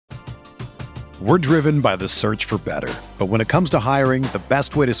We're driven by the search for better. But when it comes to hiring, the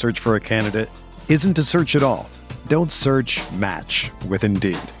best way to search for a candidate isn't to search at all. Don't search, match with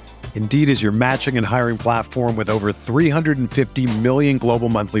Indeed. Indeed is your matching and hiring platform with over 350 million global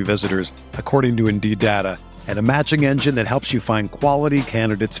monthly visitors, according to Indeed data, and a matching engine that helps you find quality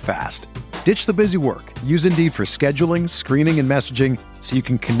candidates fast. Ditch the busy work. Use Indeed for scheduling, screening, and messaging so you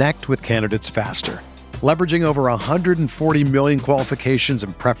can connect with candidates faster. Leveraging over 140 million qualifications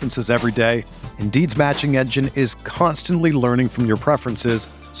and preferences every day, Indeed's matching engine is constantly learning from your preferences,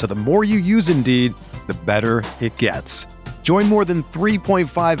 so the more you use Indeed, the better it gets. Join more than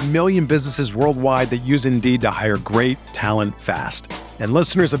 3.5 million businesses worldwide that use Indeed to hire great talent fast. And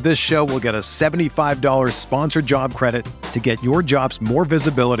listeners of this show will get a $75 sponsored job credit to get your jobs more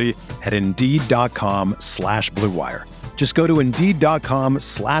visibility at Indeed.com/Blue Wire. Just go to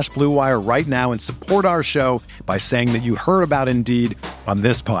Indeed.com/Blue Wire right now and support our show by saying that you heard about Indeed on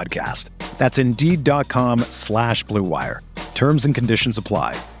this podcast. That's Indeed.com/Blue Wire. Terms and conditions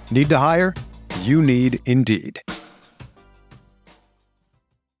apply. Need to hire? You need Indeed.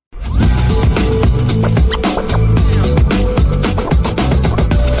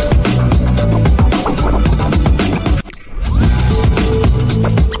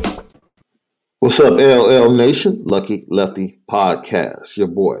 What's up, LL Nation? Lucky Lefty Podcast. Your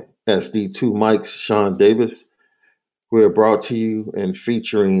boy, SD2 Mike's Sean Davis. We're brought to you and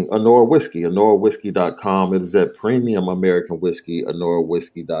featuring Honora Whiskey, HonoraWhiskey.com. It is that premium American whiskey,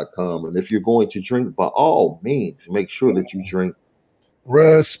 HonoraWhiskey.com. And if you're going to drink, by all means, make sure that you drink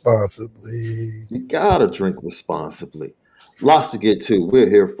responsibly. You gotta drink responsibly. Lots to get to. We're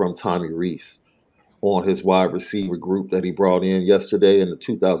here from Tommy Reese on his wide receiver group that he brought in yesterday in the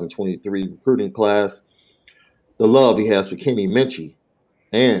 2023 recruiting class. The love he has for Kenny Minchie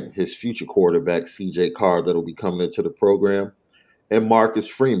and his future quarterback, C.J. Carr, that'll be coming into the program. And Marcus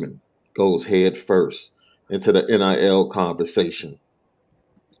Freeman goes head first into the NIL conversation.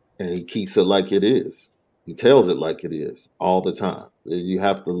 And he keeps it like it is. He tells it like it is all the time. You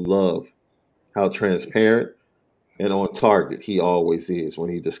have to love how transparent and on target he always is when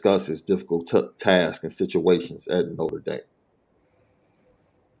he discusses difficult tasks and situations at Notre Dame.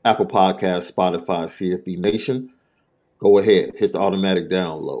 Apple Podcasts, Spotify, CFB Nation. Go ahead, hit the automatic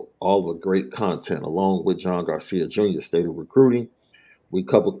download. All the great content along with John Garcia Jr. State of Recruiting. We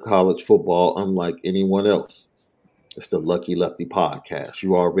cover college football unlike anyone else. It's the Lucky Lefty Podcast.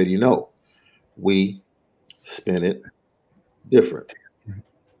 You already know. We spin it different.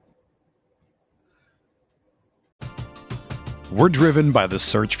 We're driven by the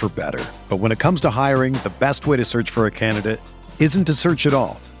search for better. But when it comes to hiring, the best way to search for a candidate isn't to search at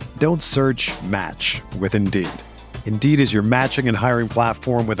all. Don't search, match with Indeed. Indeed is your matching and hiring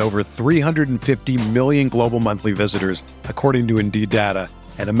platform with over 350 million global monthly visitors, according to Indeed data,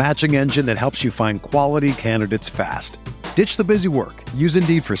 and a matching engine that helps you find quality candidates fast. Ditch the busy work. Use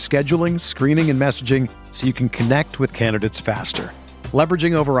Indeed for scheduling, screening, and messaging so you can connect with candidates faster.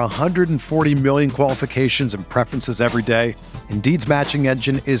 Leveraging over 140 million qualifications and preferences every day, Indeed's matching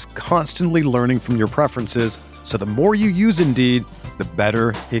engine is constantly learning from your preferences, so the more you use Indeed, the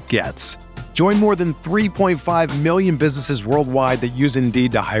better it gets. Join more than 3.5 million businesses worldwide that use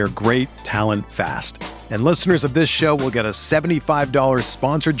Indeed to hire great talent fast. And listeners of this show will get a $75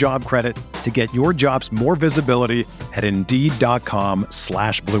 sponsored job credit to get your jobs more visibility at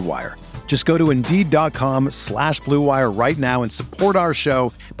Indeed.com/Blue Wire. Just go to Indeed.com/Blue Wire right now and support our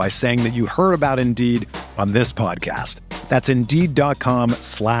show by saying that you heard about Indeed on this podcast. That's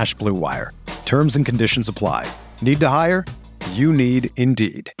Indeed.com/Blue Wire. Terms and conditions apply. Need to hire? You need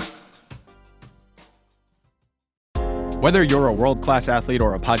Indeed. Whether you're a world-class athlete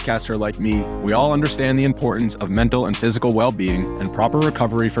or a podcaster like me, we all understand the importance of mental and physical well-being and proper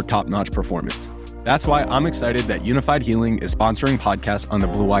recovery for top-notch performance. That's why I'm excited that Unified Healing is sponsoring podcasts on the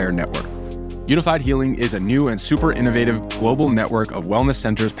Blue Wire Network. Unified Healing is a new and super innovative global network of wellness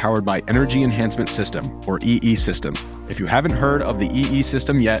centers powered by Energy Enhancement System, or EE System. If you haven't heard of the EE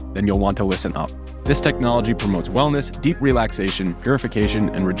System yet, then you'll want to listen up. This technology promotes wellness, deep relaxation, purification,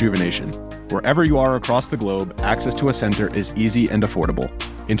 and rejuvenation. Wherever you are across the globe, access to a center is easy and affordable.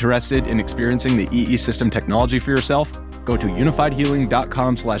 Interested in experiencing the EE System technology for yourself? Go to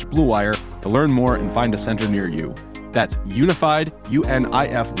unifiedhealing.com/Blue Wire to learn more and find a center near you. That's unified,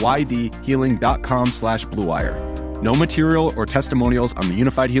 UNIFYD, healing.com/Blue Wire. No material or testimonials on the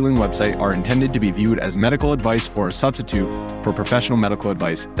Unified Healing website are intended to be viewed as medical advice or a substitute for professional medical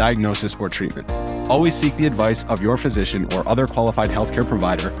advice, diagnosis, or treatment. Always seek the advice of your physician or other qualified healthcare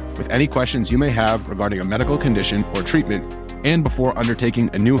provider with any questions you may have regarding a medical condition or treatment and before undertaking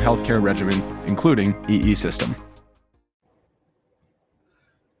a new healthcare regimen, including EE System.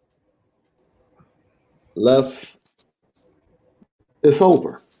 Left, it's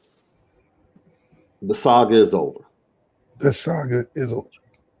over. The saga is over. The saga is over.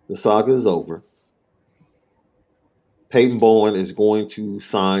 The saga is over. Peyton Bowen is going to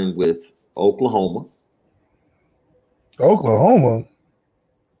sign with Oklahoma. Oklahoma?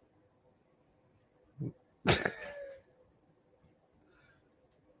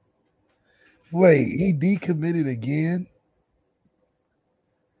 Wait, he decommitted again?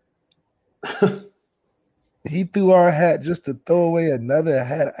 He threw our hat just to throw away another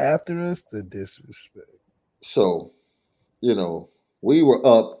hat after us? The disrespect. So, we were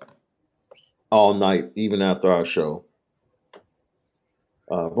up all night, even after our show.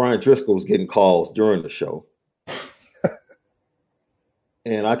 Brian Driscoll was getting calls during the show.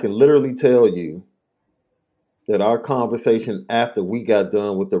 And I can literally tell you that our conversation after we got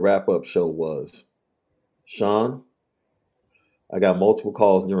done with the wrap-up show was, Sean, I got multiple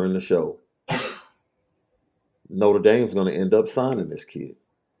calls during the show. Notre Dame's going to end up signing this kid.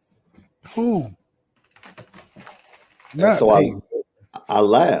 Who? So I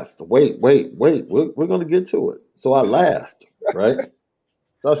laughed. Wait. We're going to get to it. So I laughed, right?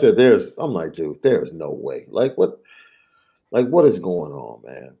 So I said, I'm like, dude, there's no way. Like, what is going on,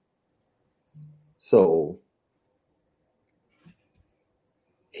 man? So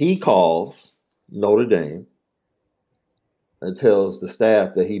he calls Notre Dame and tells the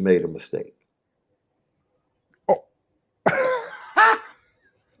staff that he made a mistake. Oh.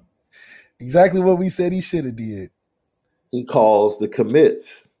 Exactly what we said he should have did. He calls the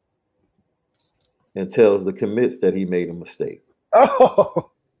commits and tells the commits that he made a mistake.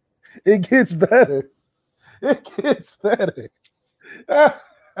 Oh, it gets better. It gets better.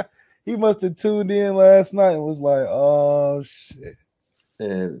 He must have tuned in last night and was like, "Oh shit!"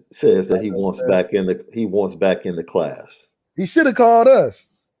 And says that he wants back in the class. He should have called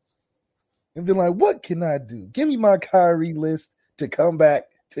us and been like, "What can I do? Give me my Kyrie list to come back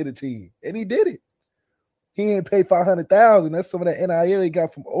to the team." And he did it. He didn't pay $500,000. That's some of that NIL he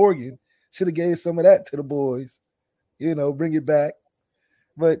got from Oregon. Should have gave some of that to the boys. Bring it back.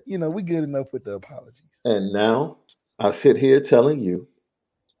 But we good enough with the apologies. And now I sit here telling you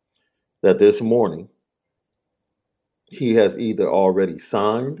that this morning he has either already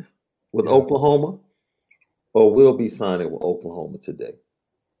signed with Oklahoma or will be signing with Oklahoma today.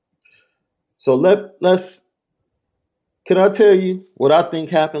 So let's. Can I tell you what I think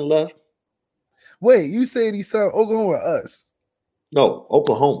happened, Left? Wait, you said he signed Oklahoma or us? No,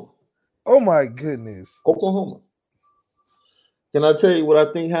 Oklahoma. Oh my goodness. Oklahoma. Can I tell you what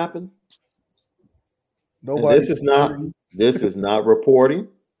I think happened? Nobody. This is not reporting.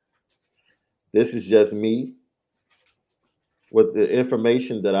 This is just me with the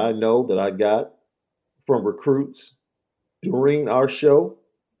information that I know that I got from recruits during our show.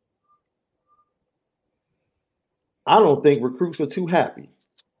 I don't think recruits were too happy.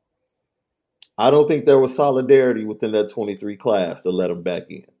 I don't think there was solidarity within that 23 class to let him back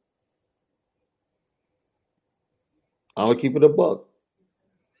in. I'm going to keep it a buck.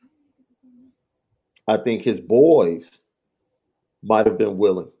 I think his boys might have been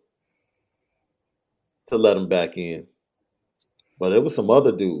willing to let him back in. But there was some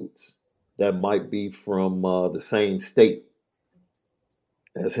other dudes that might be from the same state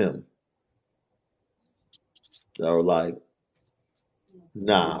as him that were like,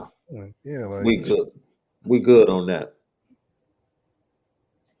 nah, we good. We good on that.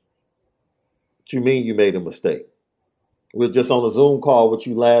 What you mean you made a mistake? We were just on a Zoom call with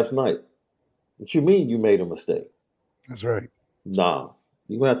you last night. What you mean you made a mistake? That's right. Nah,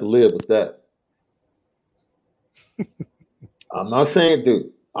 you're going to have to live with that. I'm not saying,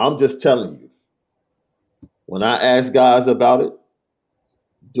 dude. I'm just telling you. When I asked guys about it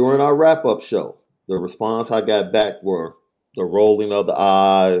during our wrap-up show, the response I got back were the rolling of the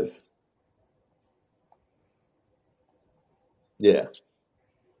eyes. Yeah.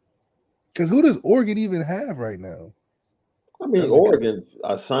 Because who does Oregon even have right now? I mean, Oregon,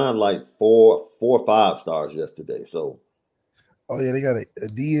 I signed like four or 5 stars yesterday. So, oh yeah, they got a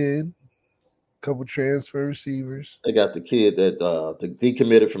DN, couple transfer receivers. They got the kid that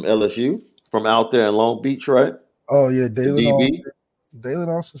decommitted from LSU, from out there in Long Beach, right? Oh yeah, Dalen Austin. Dalen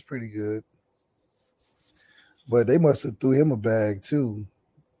Austin's pretty good, but they must have threw him a bag too.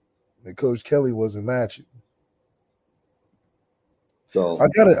 And Coach Kelly wasn't matching. So I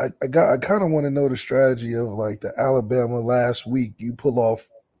kind of want to know the strategy of like the Alabama last week. You pull off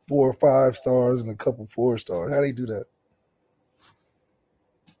 4 or 5 stars and a couple 4 stars. How do they do that?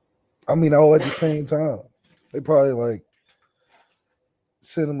 I mean, all at the same time. They probably like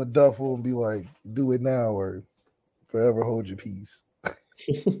send them a duffel and be like, "Do it now or forever hold your peace."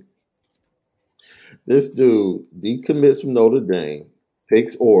 This dude decommits from Notre Dame,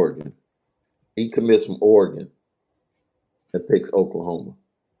 picks Oregon. He commits from Oregon and picks Oklahoma.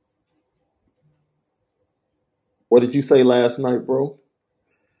 What did you say last night, bro?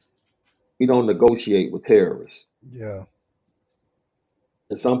 We don't negotiate with terrorists. Yeah.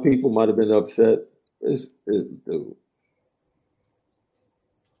 And some people might have been upset. Dude,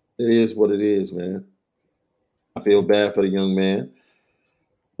 it is what it is, man. I feel bad for the young man,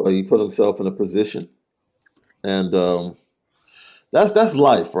 but he put himself in a position, and that's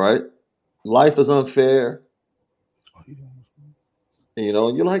life, right? Life is unfair. And,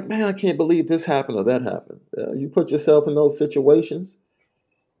 you're like, man, I can't believe this happened or that happened. You put yourself in those situations,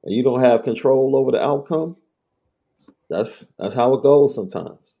 and you don't have control over the outcome. That's how it goes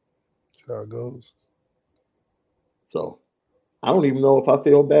sometimes. That's how it goes. So I don't even know if I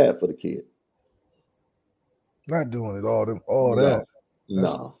feel bad for the kid. Not doing it all that.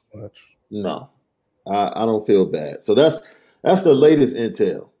 No. I don't feel bad. So that's the latest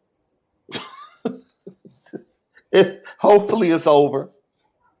intel. Hopefully it's over.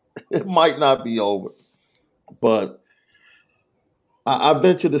 It might not be over, but I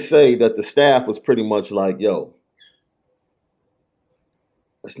venture to say that the staff was pretty much like, yo,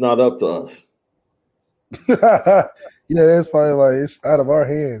 it's not up to us. Yeah, that's probably like, it's out of our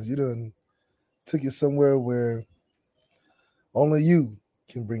hands. You done took it somewhere where only you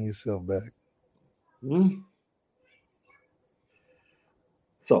can bring yourself back. Mm-hmm.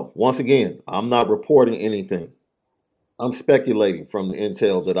 So once again, I'm not reporting anything. I'm speculating from the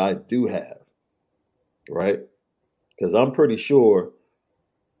intel that I do have, right? Because I'm pretty sure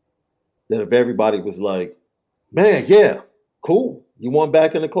that if everybody was like, man, yeah, cool, you want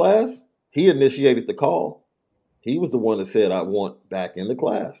back in the class? He initiated the call. He was the one that said, I want back in the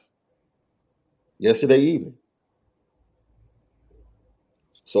class yesterday evening.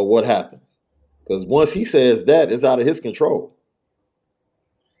 So what happened? Because once he says that, it's out of his control.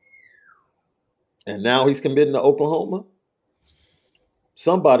 And now he's committing to Oklahoma.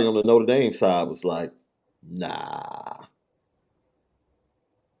 Somebody on the Notre Dame side was like, nah,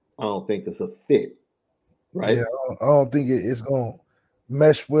 I don't think it's a fit, right? Yeah, I don't think it's going to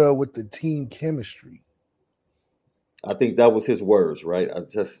mesh well with the team chemistry. I think that was his words, right? I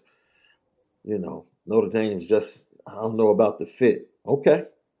just, Notre Dame's just, I don't know about the fit. Okay.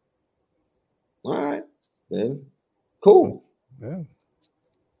 All right. Then cool. Yeah.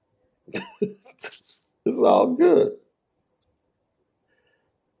 It's all good.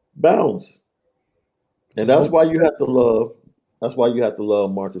 Bounce. And that's why you have to love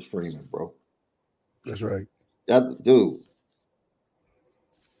Marcus Freeman, bro. That's right. That dude,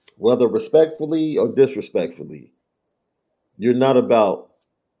 whether respectfully or disrespectfully, you're not about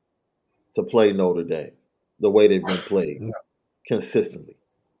to play Notre Dame the way they've been played consistently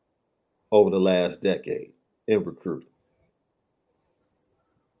over the last decade in recruiting.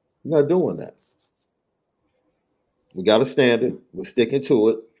 You're not doing that. We got a standard. We're sticking to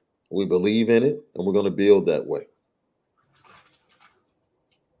it. We believe in it, and we're going to build that way.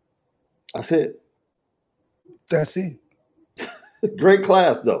 That's it. That's it. Great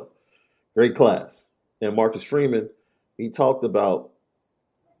class, though. Great class. And Marcus Freeman, he talked about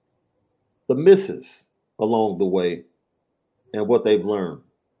the misses along the way and what they've learned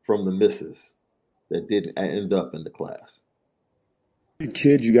from the misses that didn't end up in the class.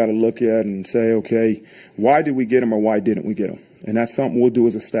 Kids you got to look at and say, okay, why did we get them or why didn't we get them? And that's something we'll do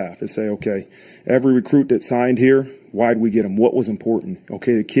as a staff is say, okay, every recruit that signed here, why did we get them? What was important?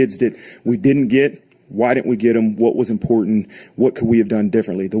 Okay, the kids that we didn't get, why didn't we get them? What was important? What could we have done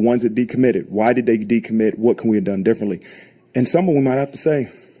differently? The ones that decommitted, why did they decommit? What can we have done differently? And some of them we might have to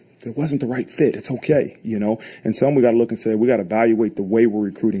say, it wasn't the right fit. It's okay, And some we got to look and say, we got to evaluate the way we're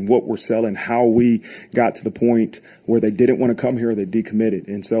recruiting, what we're selling, how we got to the point where they didn't want to come here or they decommitted.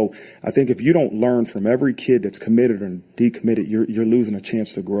 And so I think if you don't learn from every kid that's committed or decommitted, you're losing a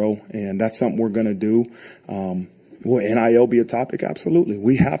chance to grow. And that's something we're going to do. Will NIL be a topic? Absolutely.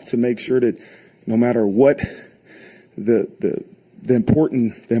 We have to make sure that no matter what the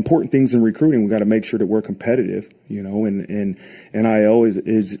important things in recruiting, we got to make sure that we're competitive, and NIL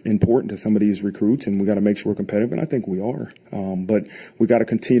is important to some of these recruits, and we got to make sure we're competitive, and I think we are. But we got to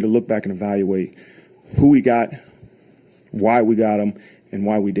continue to look back and evaluate who we got, why we got them, and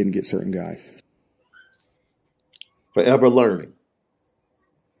why we didn't get certain guys. Forever learning,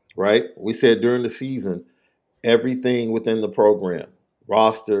 right? We said during the season, everything within the program,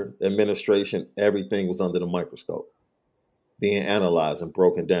 roster, administration, everything was under the microscope, being analyzed and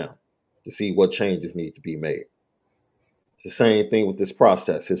broken down to see what changes need to be made. It's the same thing with this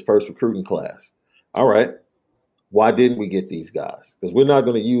process, his first recruiting class. All right, why didn't we get these guys? Because we're not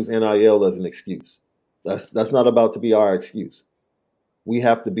going to use NIL as an excuse. That's not about to be our excuse. We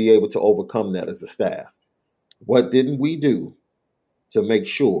have to be able to overcome that as a staff. What didn't we do to make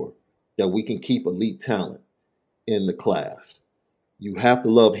sure that we can keep elite talent in the class? You have to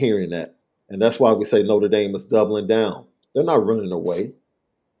love hearing that. And that's why we say Notre Dame is doubling down. They're not running away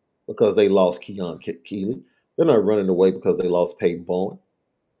because they lost Keon Keeley. They're not running away because they lost Peyton Bowen.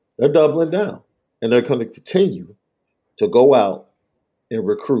 They're doubling down. And they're going to continue to go out and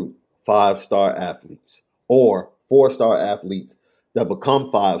recruit 5-star athletes or 4-star athletes that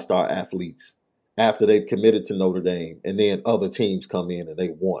become 5-star athletes after they've committed to Notre Dame, and then other teams come in and they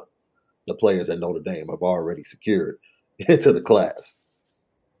want the players that Notre Dame have already secured into the class.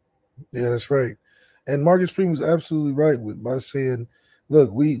 Yeah, that's right. And Marcus Freeman was absolutely right by saying, look,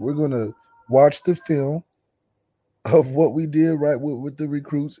 we're going to watch the film of what we did right with the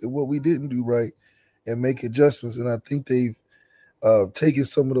recruits and what we didn't do right and make adjustments. And I think they've taken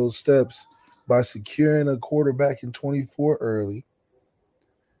some of those steps by securing a quarterback in 24 early.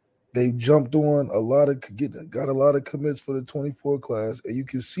 They jumped on got a lot of commits for the 24 class, and you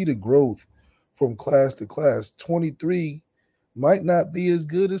can see the growth from class to class. 23 might not be as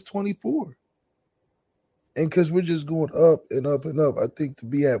good as 24. And because we're just going up and up and up, I think to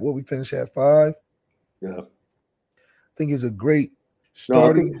be at what we finished at 5, Yeah, I think is a great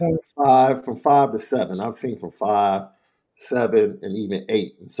starting point. From 5 to 7. I've seen from 5, 7, and even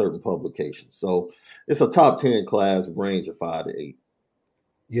 8 in certain publications. So it's a top 10 class range of 5 to 8.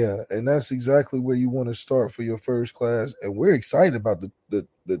 Yeah, and that's exactly where you want to start for your first class. And we're excited about the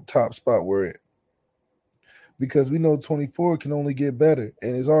top spot we're in, because we know 24 can only get better,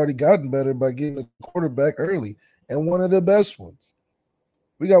 and it's already gotten better by getting a quarterback early, and one of the best ones.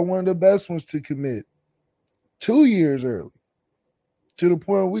 We got one of the best ones to commit 2 years early, to the point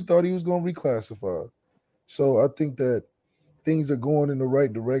where we thought he was going to reclassify. So I think that things are going in the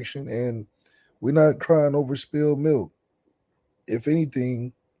right direction, and we're not crying over spilled milk. If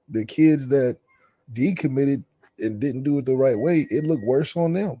anything, the kids that decommitted and didn't do it the right way, it looked worse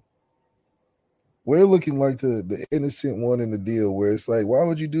on them. We're looking like the innocent one in the deal, where it's like, why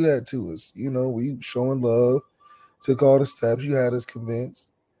would you do that to us? You know, we showing love, took all the steps, you had us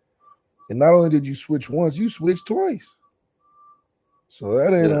convinced. And not only did you switch once, you switched twice. So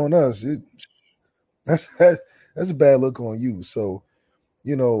that ain't on us. That's a bad look on you. So,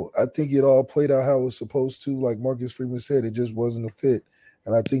 you know, I think it all played out how it was supposed to. Like Marcus Freeman said, it just wasn't a fit.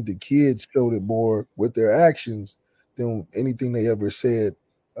 And I think the kids showed it more with their actions than anything they ever said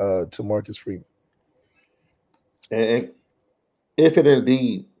to Marcus Freeman. And if it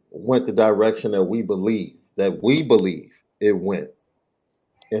indeed went the direction that we believe it went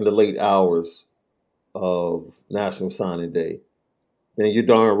in the late hours of National Signing Day, then you're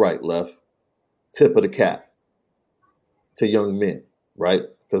darn right, Left. Tip of the cap to young men, right?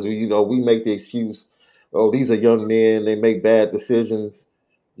 Because we make the excuse, oh, these are young men, they make bad decisions.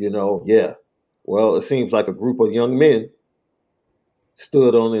 Yeah. Well, it seems like a group of young men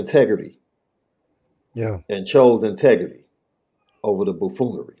stood on integrity. Yeah. And chose integrity over the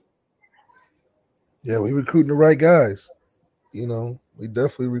buffoonery. Yeah, we recruiting the right guys. We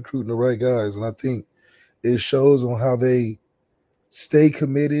definitely recruiting the right guys. And I think it shows on how they stay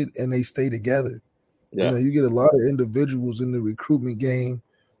committed and they stay together. Yeah. You get a lot of individuals in the recruitment game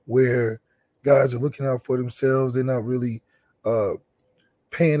where guys are looking out for themselves. They're not really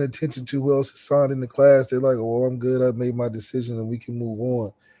paying attention to who else is signed in the class. They're like, oh, I'm good. I made my decision and we can move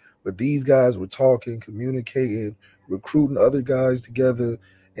on. But these guys were talking, communicating, recruiting other guys together,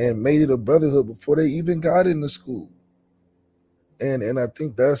 and made it a brotherhood before they even got into school. And I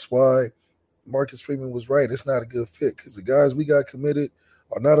think that's why Marcus Freeman was right. It's not a good fit, because the guys we got committed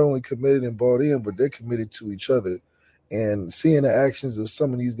are not only committed and bought in, but they're committed to each other. And seeing the actions of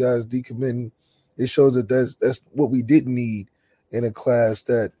some of these guys decommitting, it shows that that's what we didn't need in a class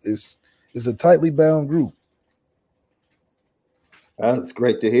that is a tightly bound group. That's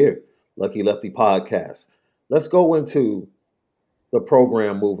great to hear. Lucky Lefty podcast. Let's go into the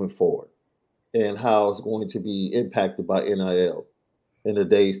program moving forward and how it's going to be impacted by NIL in the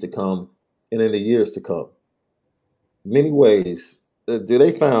days to come and in the years to come. Many ways.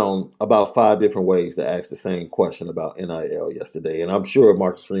 They found about 5 different ways to ask the same question about NIL yesterday. And I'm sure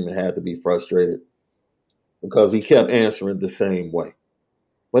Marcus Freeman had to be frustrated because he kept answering the same way.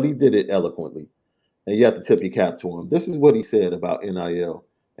 But he did it eloquently. And you have to tip your cap to him. This is what he said about NIL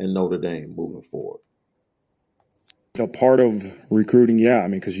and Notre Dame moving forward. A part of recruiting,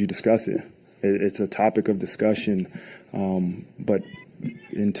 because you discuss it. It's a topic of discussion. But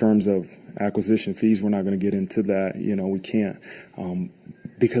in terms of acquisition fees, we're not going to get into that. We can't.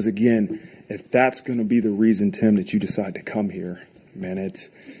 Because, again, if that's going to be the reason, Tim, that you decide to come here, man,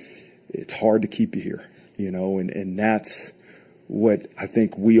 it's hard to keep you here, and that's what I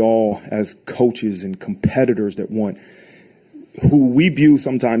think we all as coaches and competitors that want, who we view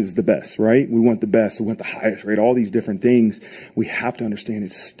sometimes as the best, right? We want the best, we want the highest rate, all these different things. We have to understand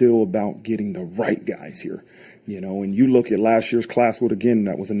it's still about getting the right guys here, and you look at last year's class,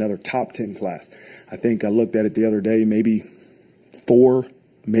 that was another top 10 class. I think I looked at it the other day, maybe four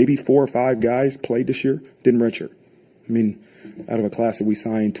or five guys played this year, didn't redshirt. I mean, out of a class that we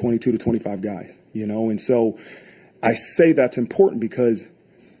signed 22 to 25 guys, and so I say that's important because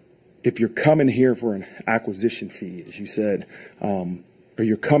if you're coming here for an acquisition fee, as you said, or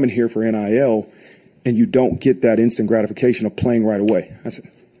you're coming here for NIL and you don't get that instant gratification of playing right away, it's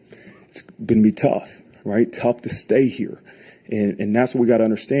going to be tough, right? Tough to stay here. And that's what we got to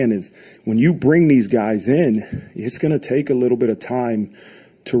understand is when you bring these guys in, it's going to take a little bit of time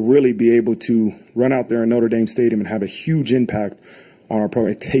to really be able to run out there in Notre Dame Stadium and have a huge impact on our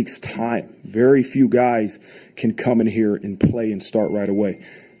program. It takes time. Very few guys can come in here and play and start right away.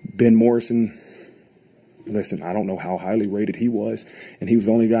 Ben Morrison, listen, I don't know how highly rated he was, and he was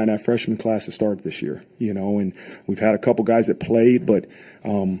the only guy in that freshman class that started this year, and we've had a couple guys that played, but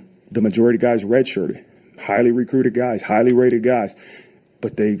the majority of guys redshirted, highly recruited guys, highly rated guys,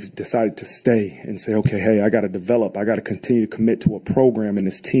 but they've decided to stay and say, okay, hey, I got to develop. I got to continue to commit to a program and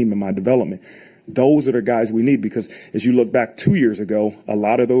this team and my development. Those are the guys we need because as you look back 2 years ago, a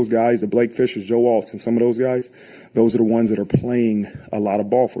lot of those guys, the Blake Fishers, Joe Alts, and some of those guys, those are the ones that are playing a lot of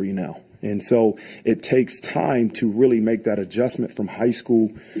ball for you now. And so it takes time to really make that adjustment from high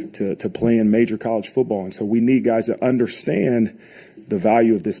school to playing major college football. And so we need guys that understand the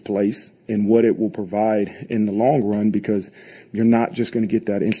value of this place and what it will provide in the long run because you're not just going to get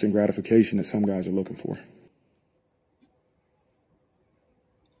that instant gratification that some guys are looking for.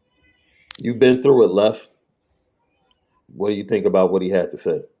 You've been through it, Left. What do you think about what he had to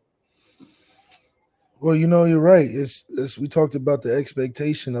say? Well, you're right. It's we talked about the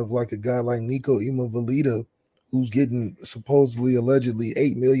expectation of like a guy like Nico Imavalita, who's getting supposedly, allegedly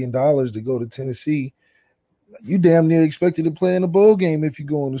 $8 million to go to Tennessee. You damn near expected to play in a bowl game if you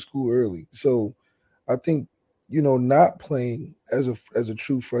go into school early. So I think, not playing as a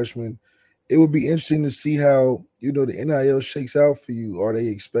true freshman, it would be interesting to see how, the NIL shakes out for you. Are they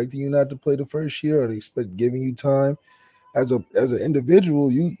expecting you not to play the first year? Are they giving you time? As an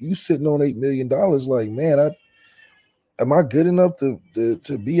individual, you sitting on $8 million, like, man, am I good enough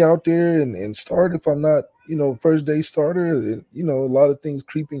to be out there and start if I'm not, first day starter? And, a lot of things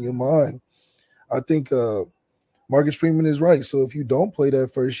creep in your mind. I think Marcus Freeman is right. So if you don't play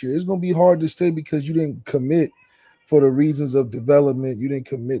that first year, it's going to be hard to stay because you didn't commit for the reasons of development. You didn't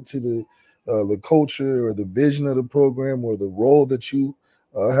commit to the culture or the vision of the program or the role that you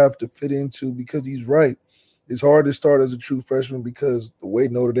have to fit into, because he's right. It's hard to start as a true freshman because the way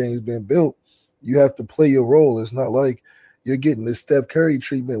Notre Dame has been built, you have to play your role. It's not like you're getting the Steph Curry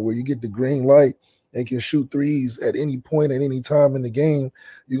treatment where you get the green light and can shoot threes at any point at any time in the game.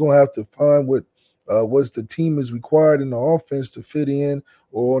 You're going to have to find what's the team is required in the offense to fit in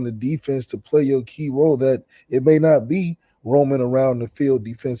or on the defense to play your key role that it may not be roaming around the field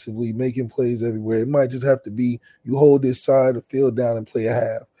defensively, making plays everywhere. It might just have to be you hold this side of the field down and play a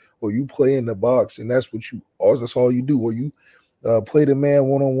half, or you play in the box, and that's all you do, or you play the man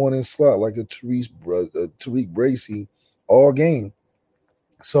one-on-one in slot like a Tariq Bracy all game.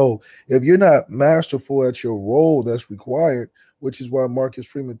 So if you're not masterful at your role that's required, which is why Marcus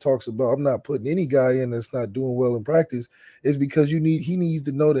Freeman talks about, I'm not putting any guy in that's not doing well in practice, is because he needs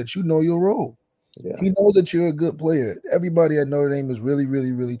to know that you know your role. Yeah. He knows that you're a good player. Everybody at Notre Dame is really,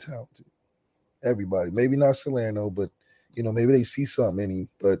 really, really talented. Everybody. Maybe not Salerno, but, maybe they see something in him.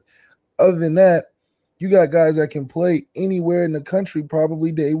 But other than that, you got guys that can play anywhere in the country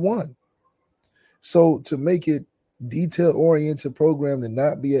probably day one. So to make it detail-oriented program to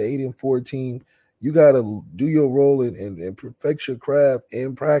not be an 8-4 team, you got to do your role and perfect your craft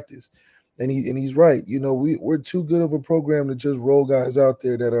in practice. And he's right. We're too good of a program to just roll guys out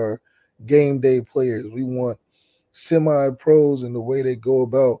there that are game day players. We want semi-pros in the way they go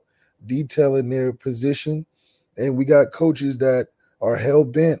about detailing their position. And we got coaches that are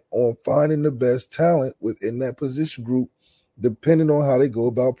hell-bent on finding the best talent within that position group, depending on how they go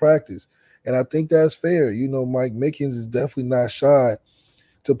about practice. And I think that's fair. Mike Mickens is definitely not shy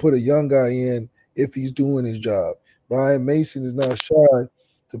to put a young guy in if he's doing his job. Brian Mason is not shy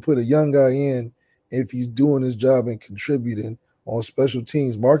to put a young guy in if he's doing his job and contributing on special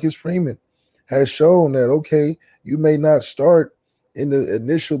teams. Marcus Freeman has shown that, okay, you may not start in the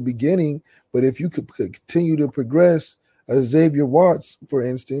initial beginning, but if you could continue to progress, Xavier Watts, for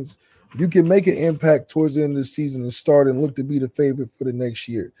instance, you can make an impact towards the end of the season and start and look to be the favorite for the next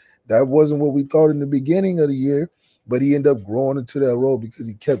year. That wasn't what we thought in the beginning of the year, but he ended up growing into that role because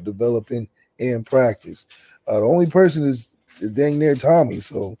he kept developing in practice. The only person is dang near Tommy.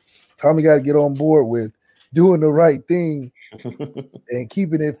 So Tommy got to get on board with doing the right thing and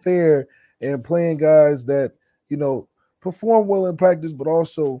keeping it fair and playing guys that, perform well in practice, but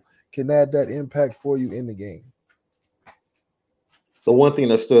also can add that impact for you in the game. The one thing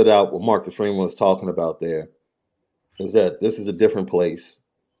that stood out what Marcus Freeman was talking about there is that this is a different place,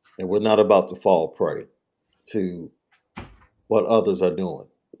 and we're not about to fall prey to what others are doing,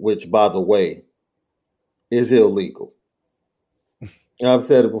 which, by the way, is illegal. I've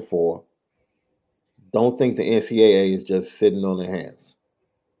said it before. Don't think the NCAA is just sitting on their hands.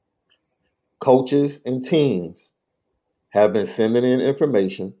 Coaches and teams have been sending in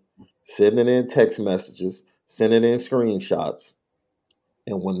information, sending in text messages, sending in screenshots.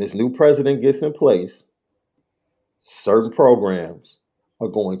 And when this new president gets in place, certain programs are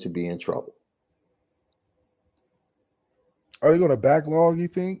going to be in trouble. Are they going to backlog, you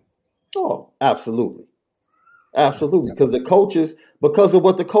think? Oh, absolutely. Absolutely. Because of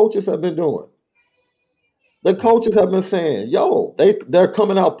what the coaches have been doing. The coaches have been saying, they're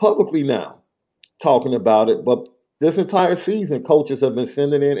coming out publicly now talking about it. But this entire season, coaches have been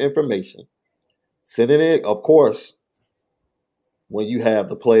sending in information. Sending in, of course, when you have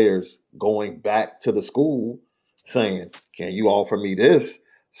the players going back to the school saying, can you offer me this?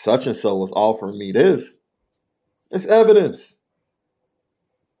 Such and so is offering me this. It's evidence.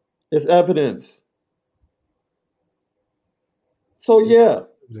 It's evidence. So, yeah,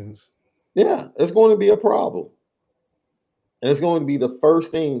 it's going to be a problem. And it's going to be the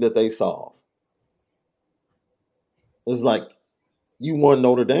first thing that they solve. It's like you want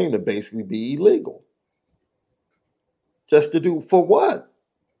Notre Dame to basically be illegal. Just to do for what?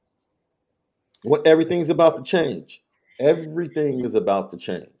 What everything's about to change. Everything is about to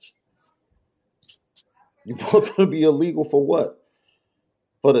change. You want them to be illegal for what?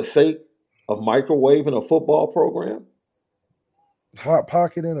 For the sake of microwaving a football program? Hot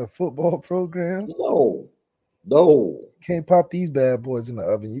pocket in a football program? No. Can't pop these bad boys in the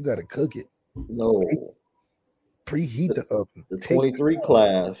oven. You got to cook it. No. Preheat the oven. The 23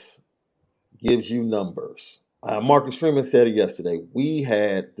 class gives you numbers. Marcus Freeman said it yesterday. We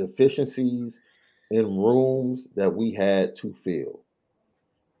had deficiencies in rooms that we had to fill.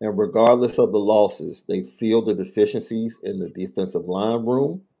 And regardless of the losses, they filled the deficiencies in the defensive line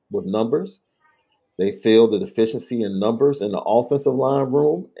room with numbers. They filled the deficiency in numbers in the offensive line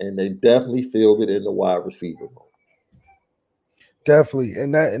room, and they definitely filled it in the wide receiver room. Definitely.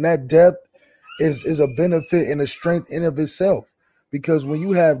 And that depth is a benefit and a strength in of itself. Because when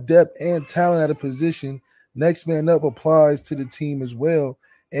you have depth and talent at a position, next man up applies to the team as well.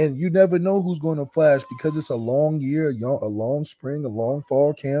 And you never know who's going to flash because it's a long year, a long spring, a long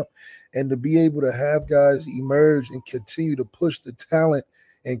fall camp. And to be able to have guys emerge and continue to push the talent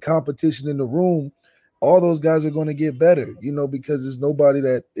and competition in the room, all those guys are going to get better, because there's nobody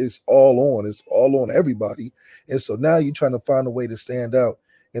that is all on. It's all on everybody. And so now you're trying to find a way to stand out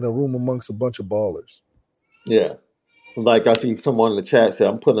in a room amongst a bunch of ballers. Yeah. Like I see someone in the chat say,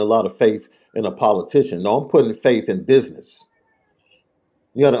 I'm putting a lot of faith in a politician. No, I'm putting faith in business.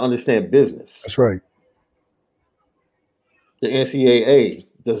 You got to understand business. That's right. The NCAA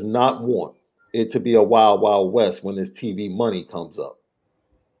does not want it to be a wild, wild west when this TV money comes up.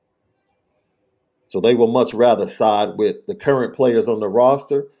 So they will much rather side with the current players on the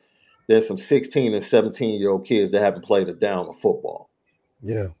roster than some 16 and 17-year-old kids that haven't played a down of football.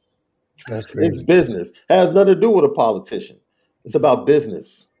 Yeah, that's crazy. It's business. It has nothing to do with a politician. It's about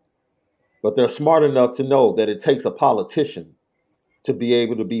business. But they're smart enough to know that it takes a politician to be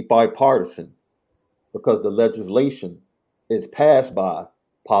able to be bipartisan because the legislation is passed by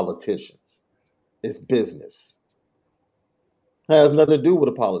politicians. It's business. It has nothing to do with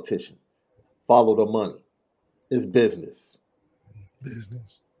a politician. Follow the money. It's business.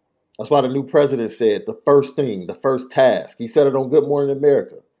 Business. That's why the new president said the first thing, the first task, he said it on Good Morning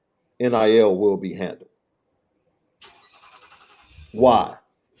America, NIL will be handled. Why?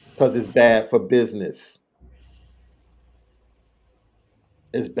 Because it's bad for business.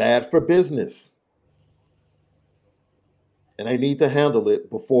 It's bad for business. And they need to handle it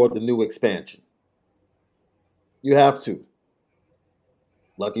before the new expansion. You have to.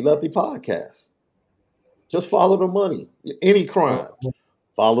 Lucky Lefty podcast. Just follow the money. Any crime,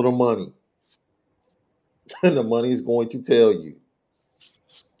 follow the money. And the money is going to tell you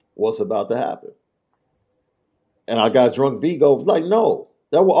what's about to happen. And our guy Drunk Vigo was like, no,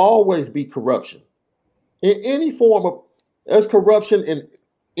 there will always be corruption. In any form of, there's corruption in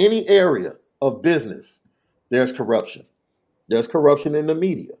any area of business, there's corruption. There's corruption in the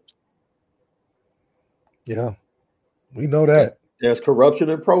media. Yeah, we know that. There's corruption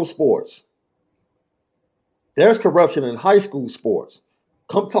in pro sports. There's corruption in high school sports.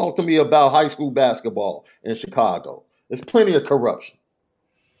 Come talk to me about high school basketball in Chicago. There's plenty of corruption.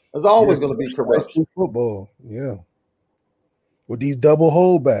 There's always going to be corruption. Football, yeah. With these double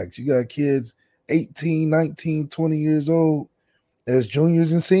holdbacks, you got kids 18, 19, 20 years old as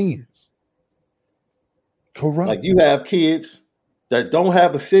juniors and seniors. Corrupt. Like you have kids that don't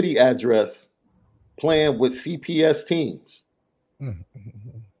have a city address playing with CPS teams.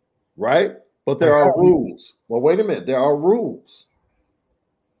 Right? But there are rules. Well, wait a minute. There are rules.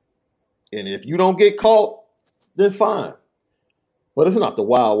 And if you don't get caught, then fine. But it's not the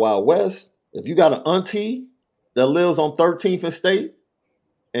Wild Wild West. If you got an auntie that lives on 13th and State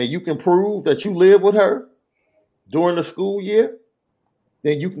and you can prove that you live with her during the school year,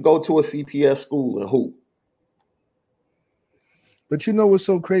 then you can go to a CPS school and hoop. But you know what's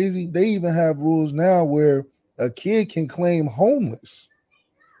so crazy? They even have rules now where a kid can claim homeless.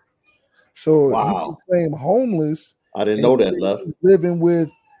 So wow. He can claim homeless. I didn't know that, Left. He's living with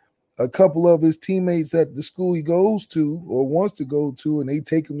a couple of his teammates at the school he goes to or wants to go to, and they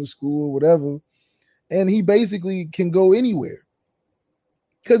take him to school or whatever. And he basically can go anywhere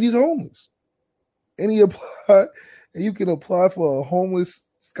because he's homeless. And you can apply for a homeless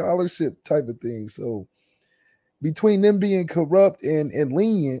scholarship type of thing. So between them being corrupt and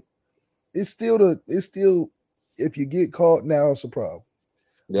lenient, it's still if you get caught, now it's a problem.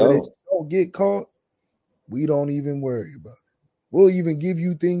 No. But if you don't get caught, we don't even worry about it. We'll even give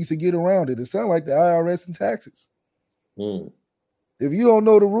you things to get around it. It sounds like the IRS and taxes. If you don't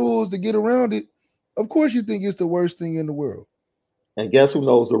know the rules to get around it, of course you think it's the worst thing in the world. And guess who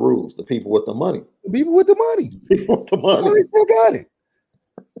knows the rules? The people with the money. The people with the money. People with the money. They still got it.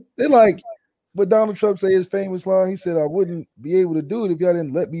 They're like, but Donald Trump said his famous line, he said, I wouldn't be able to do it if y'all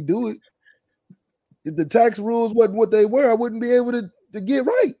didn't let me do it. If the tax rules wasn't what they were, I wouldn't be able to get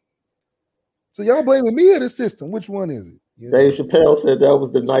right. So y'all blaming me or the system? Which one is it? You know? Dave Chappelle said that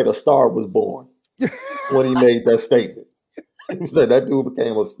was the night a star was born when he made that statement. He said that dude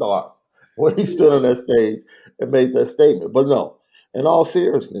became a star when he stood on that stage and made that statement. But no, in all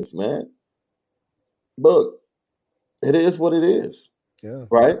seriousness, man, look, it is what it is. Yeah.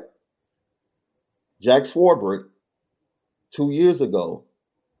 Right? Jack Swarbrick 2 years ago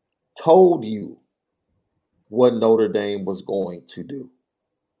told you what Notre Dame was going to do.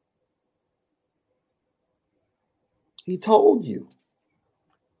 He told you.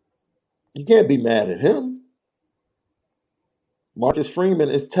 You can't be mad at him. Marcus Freeman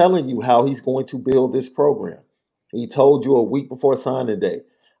is telling you how he's going to build this program. He told you a week before signing day,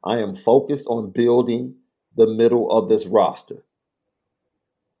 I am focused on building the middle of this roster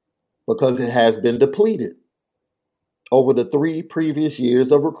because it has been depleted over the 3 previous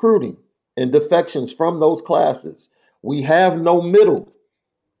years of recruiting and defections from those classes. We have no middle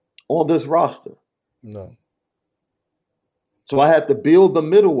on this roster. No. So I had to build the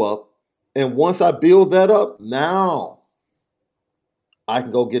middle up. And once I build that up, now I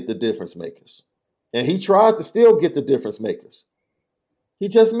can go get the difference makers. And he tried to still get the difference makers. He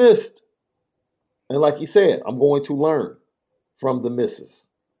just missed. And like he said, I'm going to learn from the misses.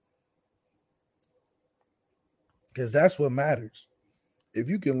 Because that's what matters. If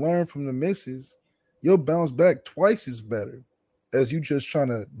you can learn from the misses, you'll bounce back twice as better as you just trying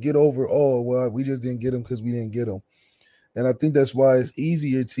to get over, oh, well, we just didn't get them because we didn't get them. And I think that's why it's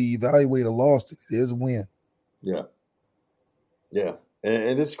easier to evaluate a loss than it is a win. Yeah. Yeah.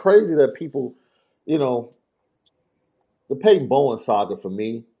 And it's crazy that people, you know, the Peyton Bowen saga for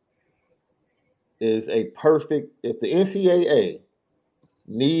me is a perfect, if the NCAA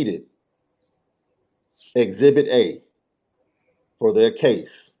needed Exhibit A for their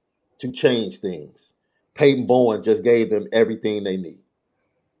case to change things, Peyton Bowen just gave them everything they need.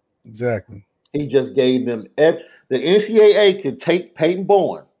 Exactly. He just gave them the NCAA could take Peyton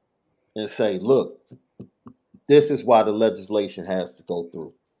Bowen and say, look, this is why the legislation has to go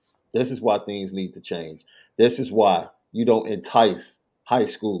through. This is why things need to change. This is why you don't entice high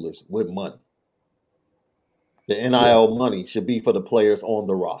schoolers with money. The NIL money should be for the players on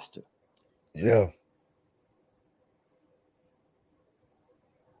the roster. Yeah.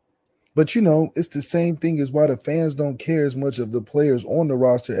 But, you know, it's the same thing as why the fans don't care as much of the players on the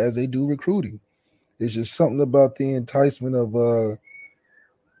roster as they do recruiting. It's just something about the enticement of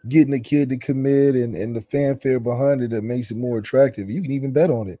getting a kid to commit and the fanfare behind it that makes it more attractive. You can even bet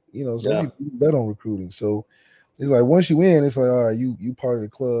on it. You know, some people bet on recruiting. So it's like once you win, it's like, all right, you part of the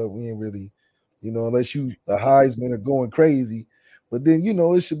club. We ain't really, you know, unless you the Heisman are going crazy. But then,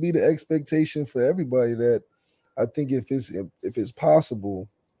 it should be the expectation for everybody that I think if it's possible,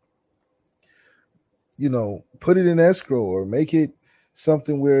 put it in escrow or make it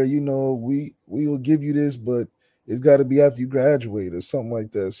something where, we will give you this, but it's got to be after you graduate or something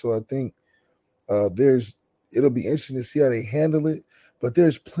like that. So I think it'll be interesting to see how they handle it. But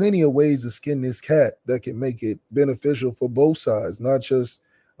there's plenty of ways to skin this cat that can make it beneficial for both sides, not just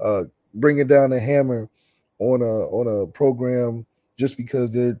bringing down the hammer on a program just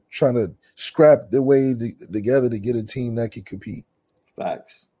because they're trying to scrap their way together to get a team that can compete.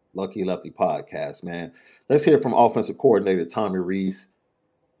 Facts. Lucky Lefty podcast, man. Let's hear from offensive coordinator Tommy Rees.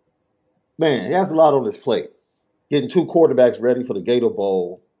 Man, he has a lot on his plate. Getting 2 quarterbacks ready for the Gator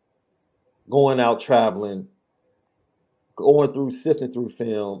Bowl, going out traveling, sifting through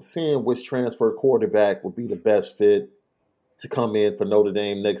film, seeing which transfer quarterback would be the best fit to come in for Notre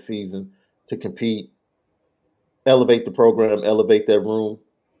Dame next season to compete, elevate the program, elevate that room,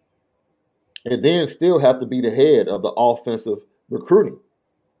 and then still have to be the head of the offensive recruiting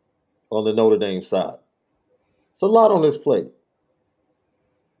on the Notre Dame side. It's a lot on his plate.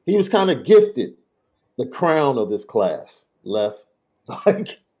 He was kind of gifted the crown of this class, Left.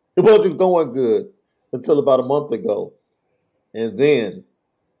 Like, it wasn't going good until about a month ago. And then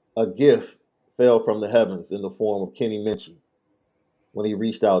a gift fell from the heavens in the form of Kenny Minchey when he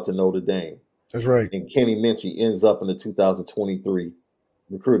reached out to Notre Dame. That's right. And Kenny Minchey ends up in the 2023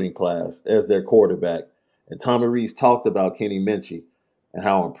 recruiting class as their quarterback. And Tommy Rees talked about Kenny Minchey and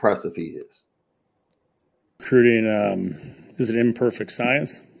how impressive he is. Recruiting is an imperfect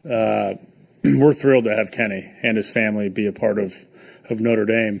science. We're thrilled to have Kenny and his family be a part of Notre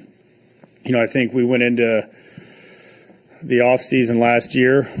Dame. I think we went into the offseason last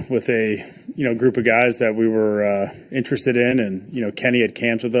year with a group of guys that we were interested in, and Kenny had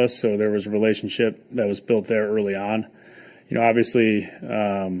camped with us, so there was a relationship that was built there early on. Obviously,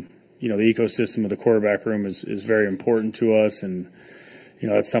 the ecosystem of the quarterback room is very important to us, and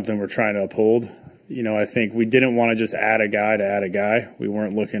that's something we're trying to uphold. I think we didn't want to just add a guy to add a guy. We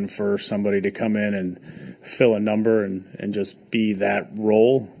weren't looking for somebody to come in and fill a number and just be that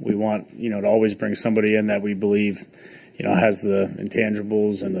role. We want to always bring somebody in that we believe has the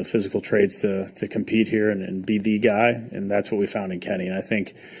intangibles and the physical traits to compete here and be the guy, and that's what we found in Kenny. And I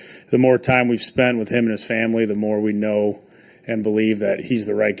think the more time we've spent with him and his family, the more we know and believe that he's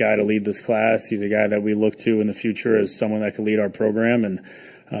the right guy to lead this class. He's a guy that we look to in the future as someone that can lead our program,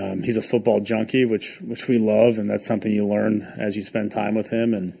 and he's a football junkie, which we love, and that's something you learn as you spend time with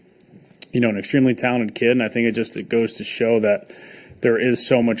him. And an extremely talented kid, and I think it goes to show that there is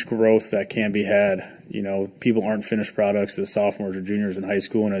so much growth that can be had. People aren't finished products as sophomores or juniors in high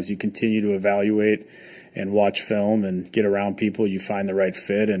school, and as you continue to evaluate and watch film and get around people, you find the right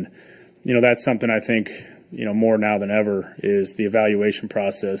fit. And, that's something I think, more now than ever is the evaluation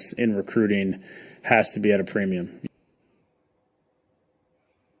process in recruiting has to be at a premium.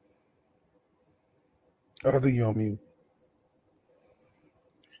 I think you're on mute.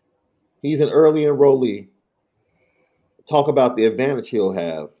 He's an early enrollee. Talk about the advantage he'll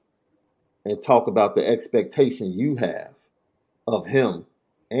have and talk about the expectation you have of him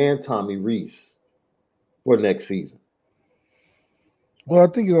and Tommy Rees for next season. Well, I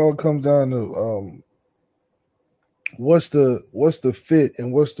think it all comes down to what's the fit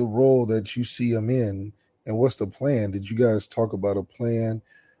and what's the role that you see him in, and what's the plan? Did you guys talk about a plan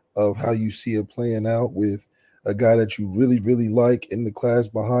of how you see it playing out with a guy that you really, really like in the class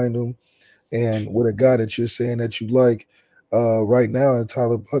behind him, and with a guy that you're saying that you like right now in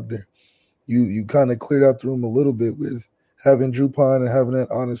Tyler Buckner? You kind of cleared out the room a little bit with having Drew Pine and having that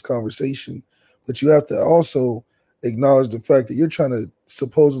honest conversation, but you have to also acknowledge the fact that you're trying to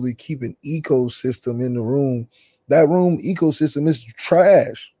supposedly keep an ecosystem in the room. That room ecosystem is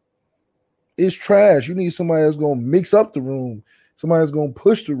trash. It's trash. You need somebody that's going to mix up the room, somebody that's going to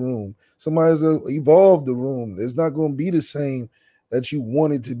push the room, somebody that's going to evolve the room. It's not going to be the same that you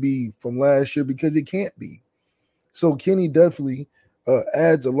want it to be from last year, because it can't be. So Kenny definitely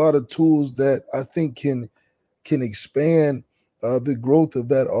adds a lot of tools that I think can expand the growth of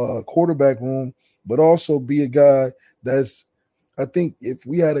that quarterback room, but also be a guy that's, I think if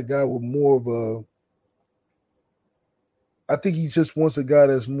we had a guy with more of a, I think he just wants a guy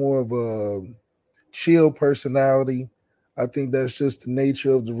that's more of a chill personality. I think that's just the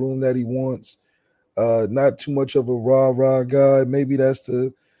nature of the room that he wants. Not too much of a rah-rah guy. Maybe that's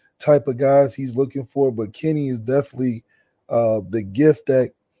the type of guys he's looking for, but Kenny is definitely the gift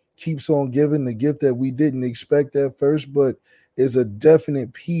that keeps on giving, the gift that we didn't expect at first, but is a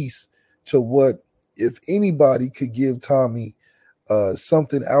definite piece to what, if anybody could give Tommy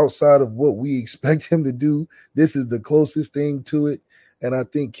something outside of what we expect him to do. This is the closest thing to it. And I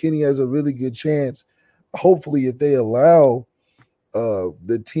think Kenny has a really good chance. Hopefully, if they allow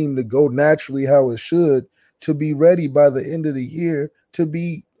the team to go naturally how it should, to be ready by the end of the year to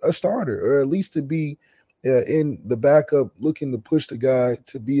be a starter, or at least to be in the backup looking to push the guy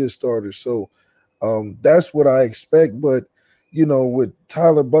to be a starter. So that's what I expect. But, with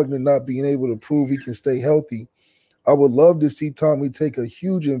Tyler Buckner not being able to prove he can stay healthy, I would love to see Tommy take a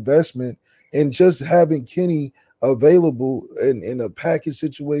huge investment in just having Kenny available in a package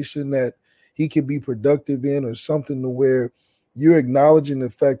situation that he can be productive in, or something to where you're acknowledging the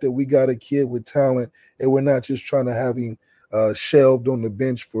fact that we got a kid with talent and we're not just trying to have him shelved on the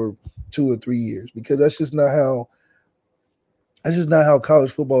bench for 2 or 3 years, because that's just not how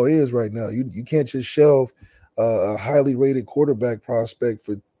college football is right now. You can't just shelve a highly rated quarterback prospect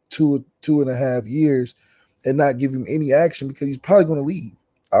for two and a half years and not give him any action, because he's probably going to leave.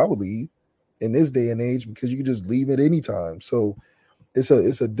 I would leave in this day and age, because you can just leave at any time. So it's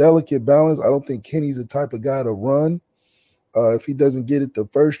a delicate balance. I don't think Kenny's the type of guy to run if he doesn't get it the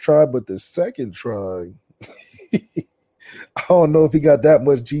first try, but the second try, I don't know if he got that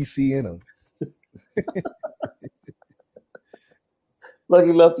much GC in him.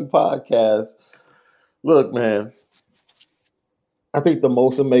 Lucky Lefty podcast. Look, man, I think the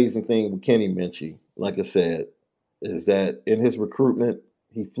most amazing thing with Kenny Minchey, like I said, is that in his recruitment,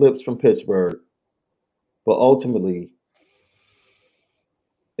 he flips from Pittsburgh, but ultimately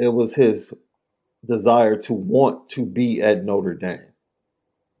it was his desire to want to be at Notre Dame.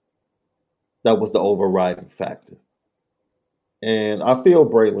 That was the overriding factor. And I feel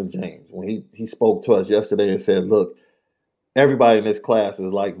Braylon James when he spoke to us yesterday and said, look, everybody in this class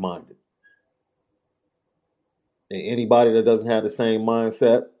is like-minded. And anybody that doesn't have the same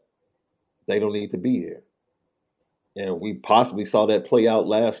mindset, they don't need to be here. And we possibly saw that play out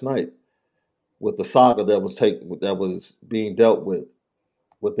last night with the saga that was being dealt with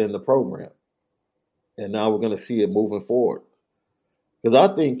within the program. And now we're going to see it moving forward. Because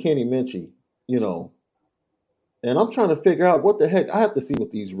I think Kenny Minchey, and I'm trying to figure out what the heck, I have to see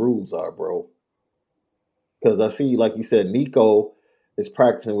what these rules are, bro. Because I see, like you said, Nico is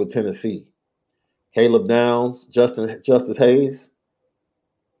practicing with Tennessee. Caleb Downs, Justice Hayes,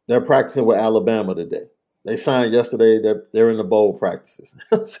 they're practicing with Alabama today. They signed yesterday. They're in the bowl practices.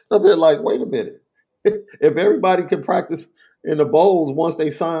 A bit like, wait a minute. If everybody can practice in the bowls once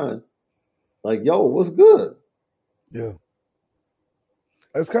they sign, like, yo, what's good? Yeah.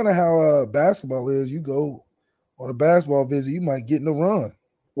 That's kind of how basketball is. You go on a basketball visit, you might get in a run.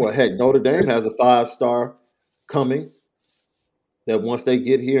 Well, heck, Notre Dame has a 5-star coming that once they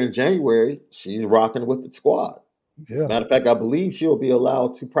get here in January, she's rocking with the squad. Yeah. Matter of fact, I believe she'll be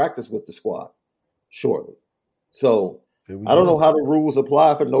allowed to practice with the squad shortly. So I don't know how the rules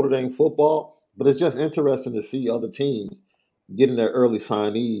apply for Notre Dame football, but it's just interesting to see other teams getting their early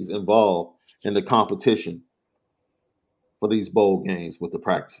signees involved in the competition for these bowl games with the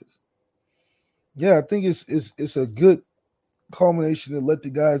practices. Yeah, I think it's a good culmination to let the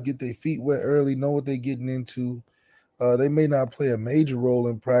guys get their feet wet early, know what they're getting into. They may not play a major role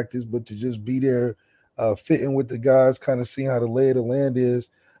in practice, but to just be there, fitting with the guys, kind of seeing how the lay of the land is,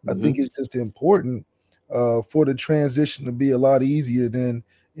 I think it's just important for the transition to be a lot easier than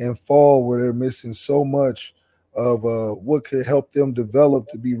in fall, where they're missing so much of what could help them develop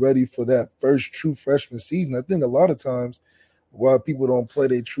to be ready for that first true freshman season. I think a lot of times why people don't play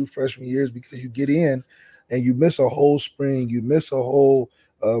their true freshman years, because you get in and you miss a whole spring, you miss a whole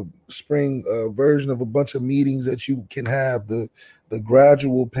spring version of a bunch of meetings that you can have, the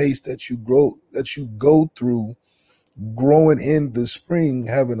gradual pace that you go through growing in the spring,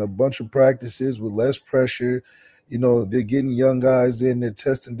 having a bunch of practices with less pressure. They're getting young guys in, they're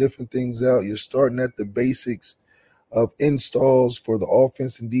testing different things out. You're starting at the basics of installs for the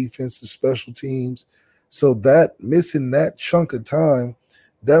offense and defense and special teams. So that missing that chunk of time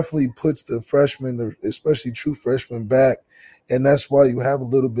definitely puts the freshmen, especially true freshmen, back. And that's why you have a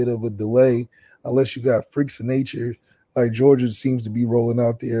little bit of a delay, unless you got freaks of nature like Georgia seems to be rolling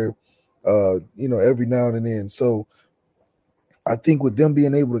out there, every now and then. So I think with them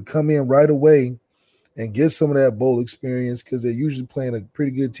being able to come in right away and get some of that bowl experience, because they're usually playing a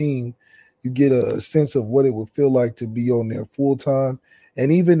pretty good team, you get a sense of what it would feel like to be on there full time,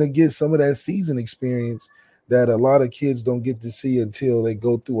 and even to get some of that season experience that a lot of kids don't get to see until they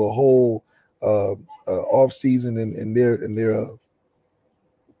go through a whole off season and thereof.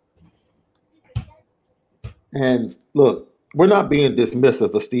 And look, we're not being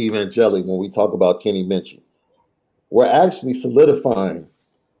dismissive of Steve Angeli when we talk about Kenny Minchey. We're actually solidifying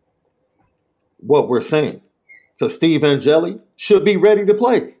what we're saying. because Steve Angeli should be ready to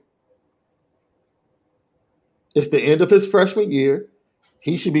play. It's the end of his freshman year.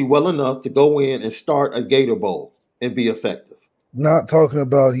 He should be well enough to go in and start a Gator Bowl and be effective. Not talking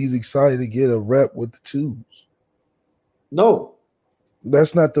about he's excited to get a rep with the twos. No.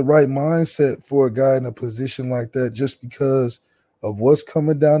 That's not the right mindset for a guy in a position like that. Just because of what's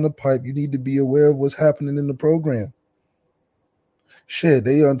coming down the pipe, you need to be aware of what's happening in the program. Shit,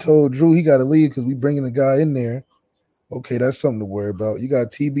 they told Drew he got to leave because we bringing a guy in there. Okay, that's something to worry about. You got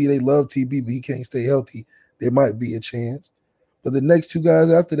TB, they love TB, but he can't stay healthy. There might be a chance. But the next two guys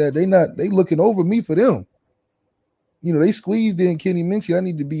after that, they looking over me for them. You know, they squeezed in Kenny Minchie. I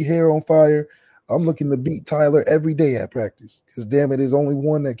need to be hair on fire. I'm looking to beat Tyler every day at practice because, damn it, there's only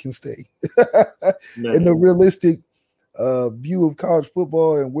one that can stay. In the realistic view of college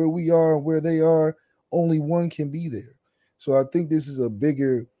football and where we are and where they are, only one can be there. So I think this is a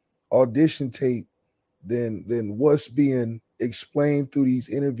bigger audition tape than what's being explained through these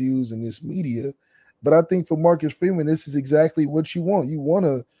interviews and this media. But I think for Marcus Freeman, this is exactly what you want. You want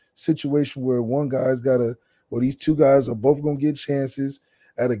a situation where one guy's got these two guys are both going to get chances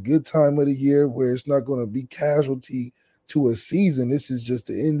at a good time of the year where it's not going to be casualty to a season. This is just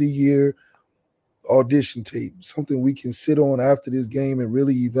the end of the year audition tape, something we can sit on after this game and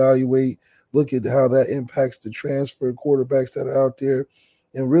really evaluate, look at how that impacts the transfer quarterbacks that are out there,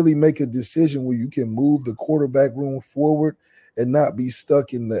 and really make a decision where you can move the quarterback room forward and not be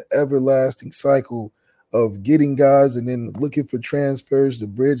stuck in the everlasting cycle of getting guys and then looking for transfers to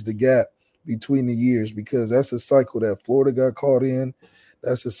bridge the gap between the years, because that's a cycle that Florida got caught in.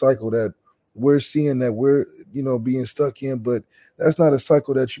 That's a cycle that we're seeing that we're, being stuck in, but that's not a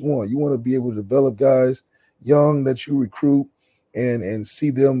cycle that you want. You want to be able to develop guys young that you recruit and see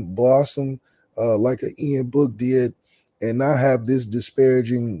them blossom like an Ian Book did, and not have this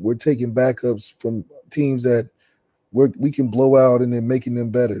disparaging, we're taking backups from teams that we can blow out and then making them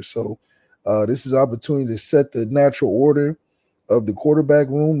better. So this is an opportunity to set the natural order of the quarterback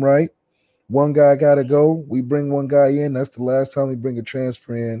room, right? One guy got to go. We bring one guy in. That's the last time we bring a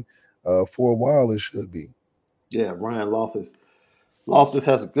transfer in for a while, it should be. Yeah, Ryan Loftus. Loftus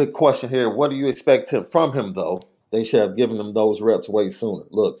has a good question here. What do you expect from him, though? They should have given him those reps way sooner.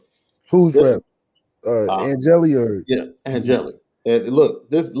 Look. Who's rep? Angeli or? Yeah, Angeli. And look,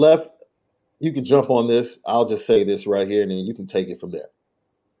 this left, you can jump on this. I'll just say this right here, and then you can take it from there.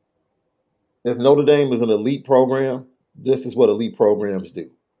 If Notre Dame is an elite program, this is what elite programs do.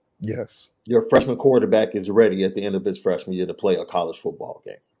 Yes. Your freshman quarterback is ready at the end of his freshman year to play a college football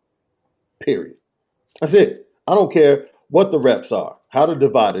game. Period. That's it. I don't care what the reps are, how to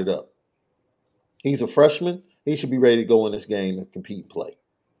divide it up. He's a freshman. He should be ready to go in this game and compete and play.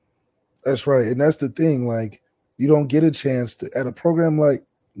 That's right. And that's the thing. Like, you don't get a chance to, at a program like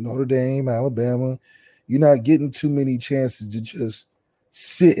Notre Dame, Alabama, you're not getting too many chances to just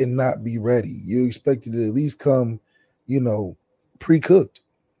sit and not be ready. You're expected to at least come, pre-cooked.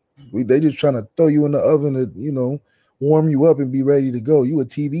 They just trying to throw you in the oven to, warm you up and be ready to go. You a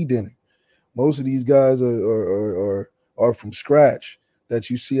TV dinner. Most of these guys are from scratch that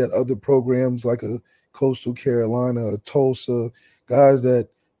you see at other programs like a Coastal Carolina, a Tulsa, guys that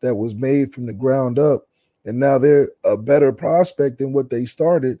was made from the ground up, and now they're a better prospect than what they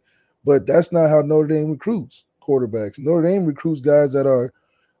started. But that's not how Notre Dame recruits quarterbacks. Notre Dame recruits guys that are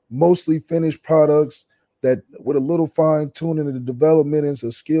mostly finished products that with a little fine-tuning in the development and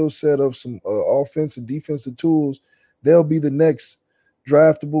a skill set of some offensive, defensive tools, they'll be the next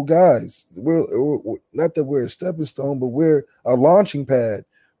draftable guys. We're not that we're a stepping stone, but we're a launching pad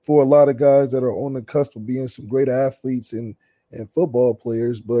for a lot of guys that are on the cusp of being some great athletes and football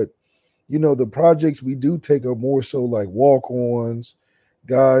players. But, the projects we do take are more so like walk-ons,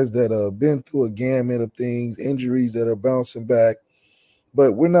 guys that have been through a gamut of things, injuries that are bouncing back.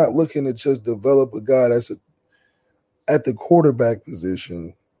 But we're not looking to just develop a guy that's at the quarterback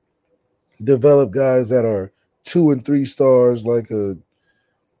position, develop guys that are 2 and 3 stars I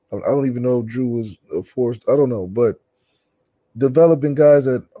don't even know if Drew was a 4. I don't know, but developing guys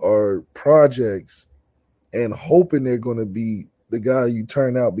that are projects and hoping they're going to be the guy you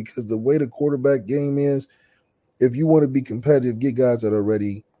turn out, because the way the quarterback game is, if you want to be competitive, get guys that are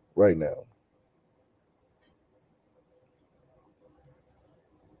ready right now.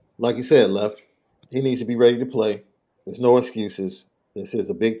 Like you said, Left, he needs to be ready to play. There's no excuses. This is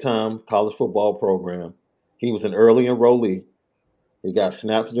a big-time college football program. He was an early enrollee. He got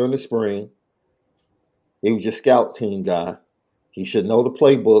snaps during the spring. He was your scout team guy. He should know the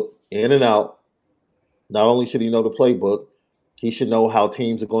playbook in and out. Not only should he know the playbook, he should know how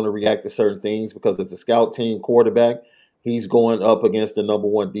teams are going to react to certain things, because as a scout team quarterback, he's going up against the number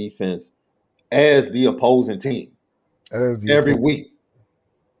one defense as the opposing team every week.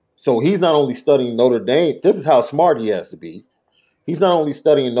 So he's not only studying Notre Dame. This is how smart he has to be. He's not only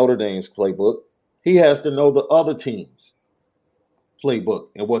studying Notre Dame's playbook, he has to know the other team's playbook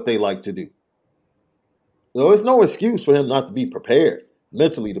and what they like to do. So there's no excuse for him not to be prepared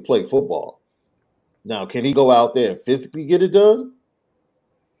mentally to play football. Now, can he go out there and physically get it done?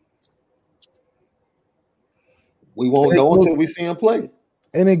 We won't know until we see him play.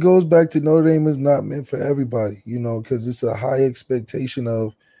 And it goes back to Notre Dame is not meant for everybody, because it's a high expectation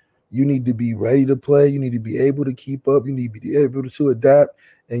of you need to be ready to play. You need to be able to keep up. You need to be able to adapt.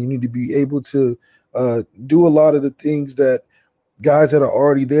 And you need to be able to do a lot of the things that guys that are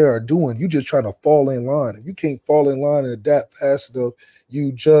already there are doing. You just trying to fall in line. If you can't fall in line and adapt fast enough,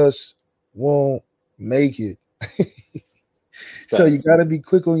 you just won't make it. So you got to be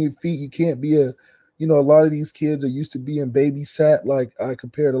quick on your feet. You can't be a lot of these kids are used to being babysat. Like I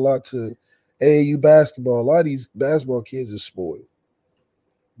compared a lot to AAU basketball. A lot of these basketball kids are spoiled.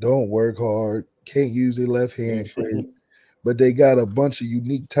 Don't work hard, can't use their left hand great, but they got a bunch of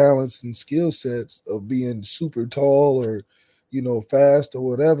unique talents and skill sets of being super tall or, fast or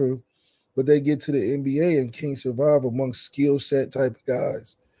whatever. But they get to the NBA and can't survive amongst skill set type of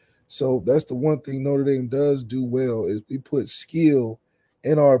guys. So that's the one thing Notre Dame does do well is we put skill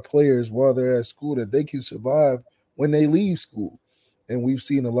in our players while they're at school that they can survive when they leave school. And we've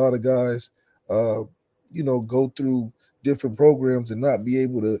seen a lot of guys, go through different programs and not be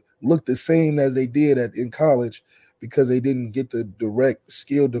able to look the same as they did in college because they didn't get the direct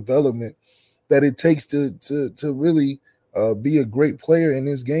skill development that it takes to really be a great player in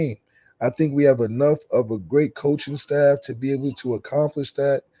this game. I think we have enough of a great coaching staff to be able to accomplish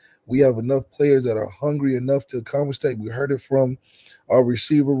that. We have enough players that are hungry enough to accomplish that. We heard it from our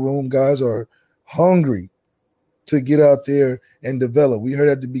receiver room. Guys are hungry to get out there and develop. We heard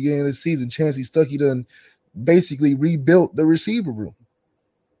at the beginning of the season, Chancey Stuckey done basically rebuilt the receiver room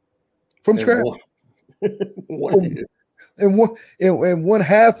from scratch. In one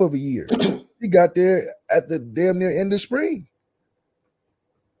half of a year. He got there at the damn near end of spring.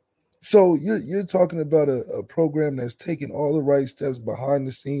 So you're talking about a program that's taking all the right steps behind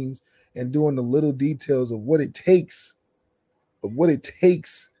the scenes and doing the little details of what it takes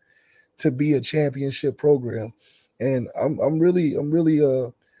to be a championship program. And I'm really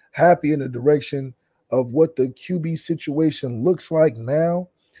happy in the direction of what the QB situation looks like now.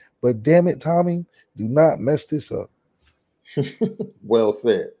 But damn it, Tommy, do not mess this up. Well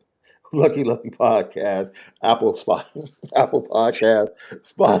said. Lucky Podcast, Apple Podcast,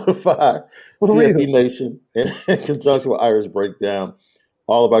 Spotify, CFP Nation, in conjunction with Irish Breakdown.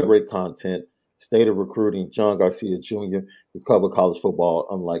 All of our great content, State of Recruiting, John Garcia Jr. We cover college football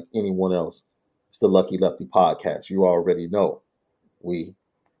unlike anyone else. It's the Lucky Lefty Podcast. You already know we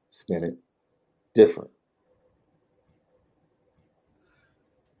spin it different.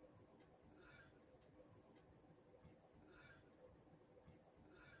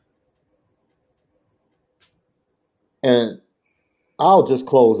 And I'll just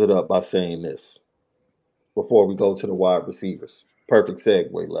close it up by saying this before we go to the wide receivers. Perfect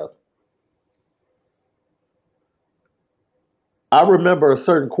segue, Left. I remember a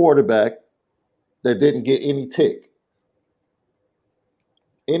certain quarterback that didn't get any tick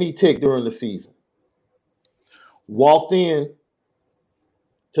during the season. Walked in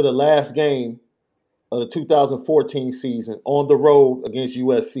to the last game of the 2014 season on the road against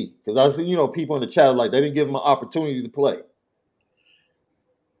USC. Because I see, people in the chat are like, they didn't give him an opportunity to play.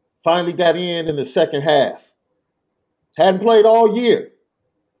 Finally got in the second half. Hadn't played all year.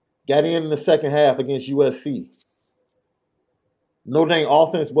 Got in the second half against USC. Notre Dame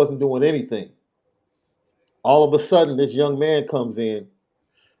offense wasn't doing anything. All of a sudden, this young man comes in,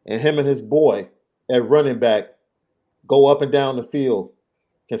 and him and his boy at running back go up and down the field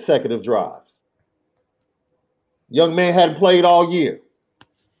consecutive drives. Young man hadn't played all year.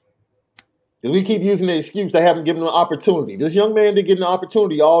 Because we keep using the excuse they haven't given him an opportunity. This young man didn't get an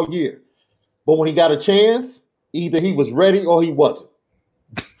opportunity all year. But when he got a chance, either he was ready or he wasn't.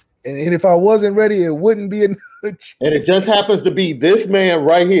 And if I wasn't ready, it wouldn't be another chance. And it just happens to be this man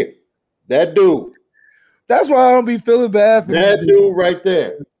right here. That dude. That's why I don't be feeling bad for that dude right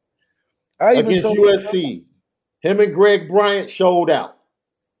there. I even against USC. Him and Greg Bryant showed out.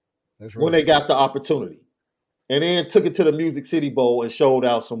 That's right. When they got the opportunity. And then took it to the Music City Bowl and showed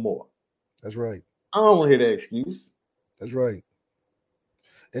out some more. That's right. I don't want to hear that excuse. That's right.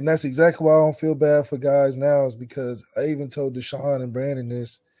 And that's exactly why I don't feel bad for guys now is because I even told Deshaun and Brandon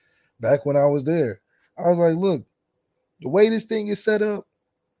this back when I was there. I was like, look, the way this thing is set up,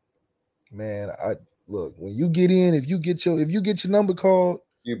 man, look, when you get in, if you get your number called,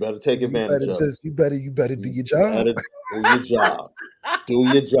 You better take advantage of it. You better do your job. Do your job. Do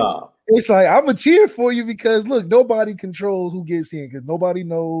your job. It's like, I'm a cheer for you because look, nobody controls who gets in because nobody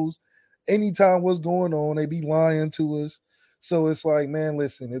knows anytime what's going on. They be lying to us. So it's like, man,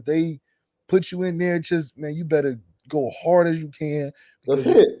 listen, if they put you in there, just, man, you better go hard as you can. That's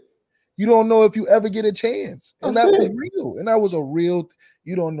it. You don't know if you ever get a chance. And That's that was it. real. And that was a real,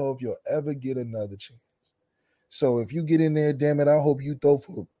 you don't know if you'll ever get another chance. So if you get in there, damn it, I hope you throw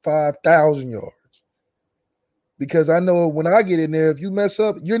for 5,000 yards. Because I know when I get in there, if you mess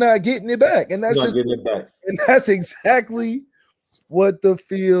up, you're not getting it back. And that's just getting it back. And that's exactly what the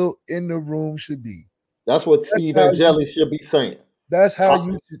feel in the room should be. That's what Steve Angeli should be saying. That's how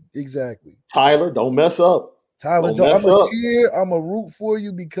you should, exactly. Tyler, don't mess up. Tyler, I'm a cheer. I'm a root for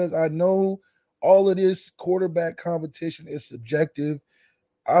you because I know all of this quarterback competition is subjective.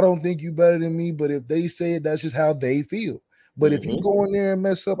 I don't think you better than me, but if they say it, that's just how they feel. But if you go in there and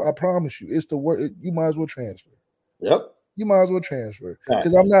mess up, I promise you, it's the work. You might as well transfer. Yep. You might as well transfer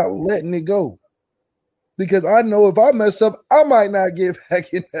because I'm not letting it go. Because I know if I mess up, I might not get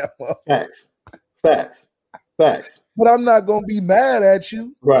back in that one. Facts. But I'm not going to be mad at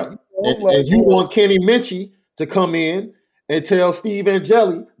you. Right. And you want Kenny Minchie to come in and tell Steve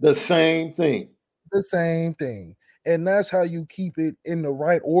Angeli the same thing. The same thing. And that's how you keep it in the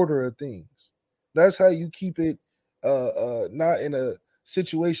right order of things. That's how you keep it not in a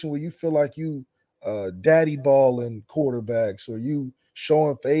situation where you feel like you daddy balling quarterbacks or you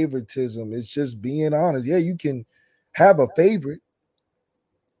showing favoritism. It's just being honest. Yeah, you can have a favorite,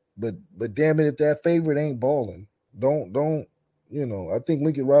 but damn it, if that favorite ain't balling, don't I think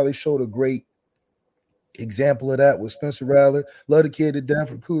Lincoln Riley showed a great example of that with Spencer Rattler. Love the kid to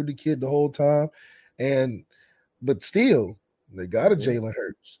death, recruited the kid the whole time, but still they got a Jalen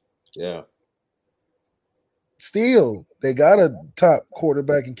Hurts. Yeah. Still, they got a top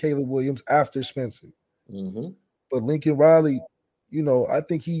quarterback in Caleb Williams after Spencer. Mm-hmm. But Lincoln Riley, I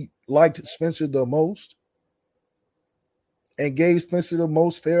think he liked Spencer the most and gave Spencer the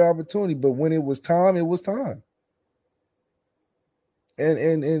most fair opportunity. But when it was time, it was time.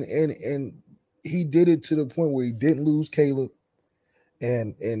 And he did it to the point where he didn't lose Caleb,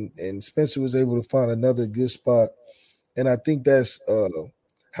 and Spencer was able to find another good spot. And I think that's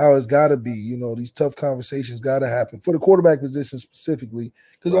how it's got to be. These tough conversations got to happen for the quarterback position specifically,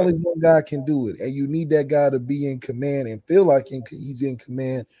 because only one guy can do it. And you need that guy to be in command and feel like he's in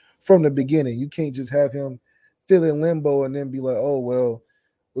command from the beginning. You can't just have him feel in limbo and then be like, oh, well,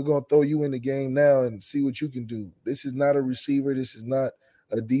 we're going to throw you in the game now and see what you can do. This is not a receiver. This is not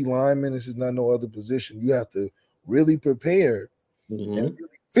a D lineman. This is not no other position. You have to really prepare and really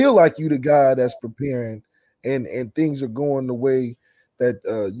feel like you the guy that's preparing and things are going the way that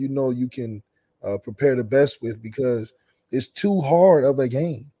you can prepare the best with, because it's too hard of a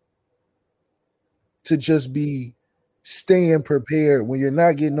game to just be staying prepared when you're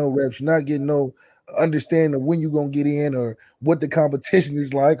not getting no reps, you're not getting no understanding of when you're going to get in or what the competition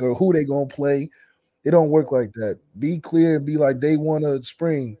is like or who they're going to play. It don't work like that. Be clear and be like day one of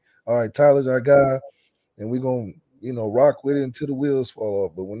spring. All right, Tyler's our guy, and we're going to, rock with it until the wheels fall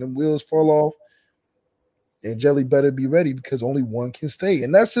off. But when them wheels fall off, Angeli better be ready because only one can stay.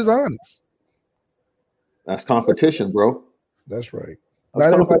 And that's just honest. That's competition, bro. That's right.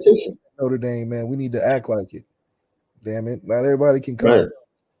 That's competition. Notre Dame, man. We need to act like it. Damn it. Not everybody can come.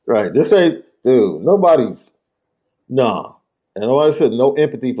 Right. This ain't, dude, nobody's, nah. And nobody said no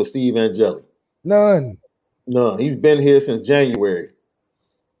empathy for Steve Angeli. None. He's been here since January.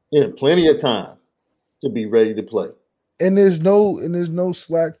 He had plenty of time to be ready to play. And there's no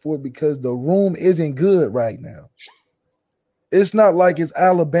slack for it because the room isn't good right now. It's not like it's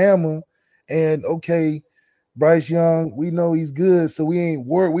Alabama and okay, Bryce Young, we know he's good, so we ain't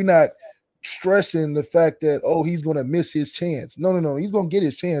worried. We're not stressing the fact that he's gonna miss his chance. No, he's gonna get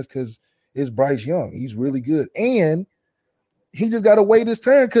his chance because it's Bryce Young. He's really good, and he just got to wait his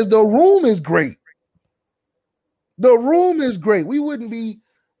turn because the room is great. The room is great. We wouldn't be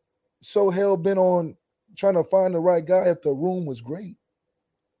so hell-bent on trying to find the right guy if the room was great.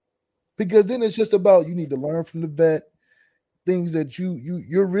 Because then it's just about you need to learn from the vet, things that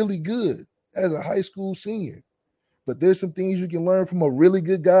you're really good as a high school senior. But there's some things you can learn from a really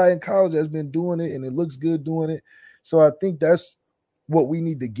good guy in college that's been doing it, and it looks good doing it. So I think that's what we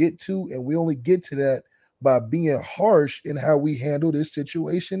need to get to, and we only get to that by being harsh in how we handle this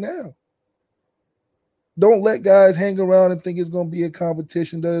situation now. Don't let guys hang around and think it's going to be a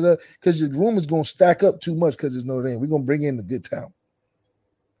competition, because the room is going to stack up too much because it's Notre Dame. We're going to bring in the good talent.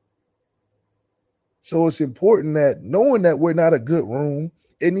 So it's important that knowing that we're not a good room,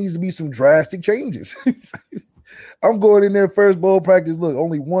 it needs to be some drastic changes. I'm going in there first bowl practice. Look,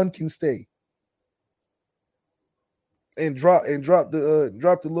 only one can stay. And drop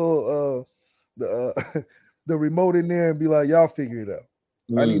the little the remote in there and be like, y'all figure it out.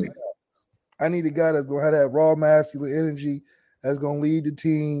 I need a guy that's gonna have that raw masculine energy that's gonna lead the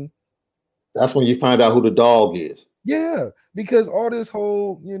team. That's when you find out who the dog is. Yeah, because all this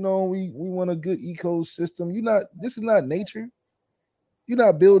whole, we want a good ecosystem. This is not nature. You're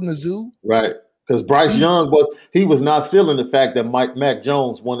not building a zoo. Right. Because Bryce Young was not feeling the fact that Mac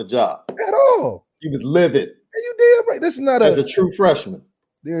Jones won a job. At all. He was livid. And you damn right. This is not as a true freshman.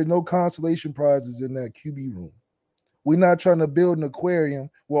 There's no consolation prizes in that QB room. We're not trying to build an aquarium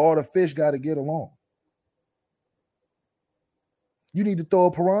where all the fish got to get along. You need to throw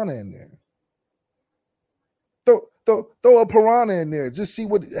a piranha in there. Throw a piranha in there. Just see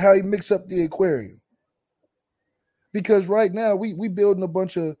how he mix up the aquarium. Because right now we building a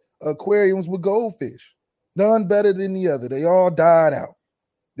bunch of aquariums with goldfish. None better than the other. They all died out.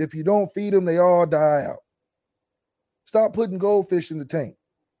 If you don't feed them, they all die out. Stop putting goldfish in the tank.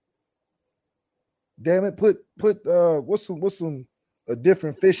 Damn it! Put what's a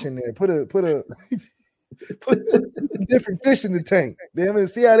different fish in there. Put some different fish in the tank. Damn it!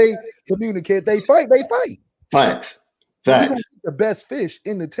 See how they communicate. They fight. Facts. We gonna put the best fish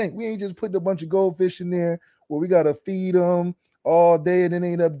in the tank. We ain't just putting a bunch of goldfish in there where we gotta feed them all day and then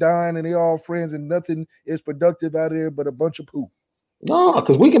they end up dying and they all friends and nothing is productive out of there but a bunch of poop. No,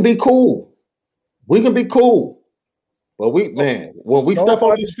 because we can be cool. We can be cool. But when we step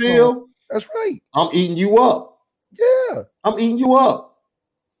on this field, that's right. I'm eating you up. Yeah. I'm eating you up.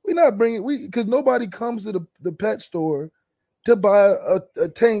 We're not bringing because nobody comes to the pet store to buy a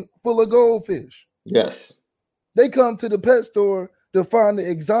tank full of goldfish. Yes. They come to the pet store to find the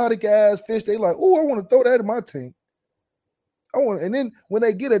exotic ass fish. They like, oh, I want to throw that in my tank. And then when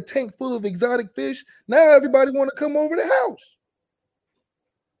they get a tank full of exotic fish, now everybody want to come over the house.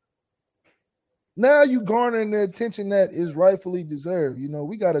 Now you garnering the attention that is rightfully deserved.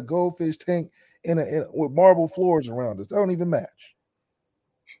 We got a goldfish tank with marble floors around us. That don't even match.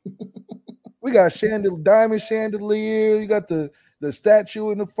 We got diamond chandelier. You got the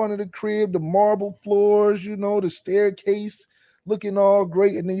statue in the front of the crib, the marble floors, the staircase looking all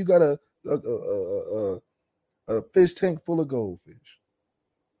great, and then you got a fish tank full of goldfish.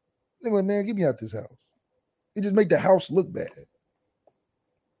 They're like, man, get me out this house. It just make the house look bad.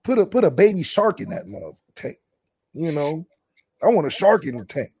 Put a baby shark in that tank. I want a shark in the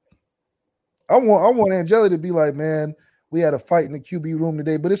tank. I want Angela to be like, man, we had a fight in the QB room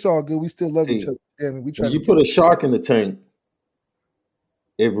today, but it's all good. We still love each other. Damn, when you put a shark in the tank,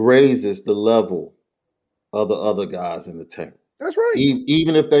 it raises the level of the other guys in the tank. That's right.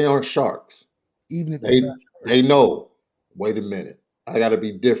 Even if they aren't sharks. Even if they know, wait a minute, I got to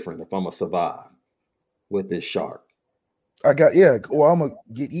be different if I'm going to survive with this shark. I'm going to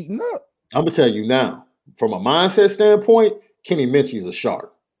get eaten up. I'm going to tell you now, from a mindset standpoint, Kenny Minchie's a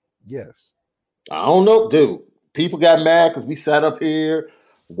shark. Yes. I don't know, dude. People got mad because we sat up here,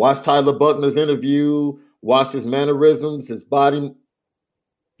 watched Tyler Buckner's interview, watched his mannerisms, his body.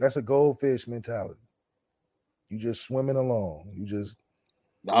 That's a goldfish mentality. You just swimming along.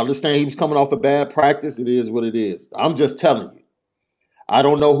 I understand he was coming off a bad practice. It is what it is. I'm just telling you. I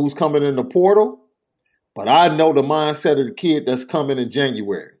don't know who's coming in the portal, but I know the mindset of the kid that's coming in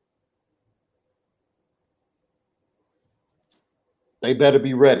January. They better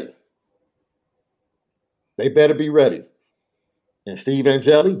be ready. They better be ready. And Steve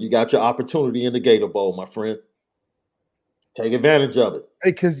Angeli, you got your opportunity in the Gator Bowl, my friend. Take advantage of it.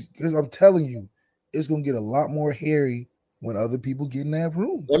 Hey, because I'm telling you, it's going to get a lot more hairy when other people get in that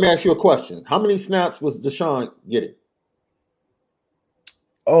room. Let me ask you a question. How many snaps was Deshaun getting?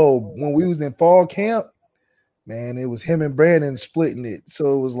 Oh, when we was in fall camp, man, it was him and Brandon splitting it.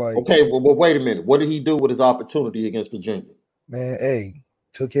 So it was like, okay, well, wait a minute. What did he do with his opportunity against Virginia? Man,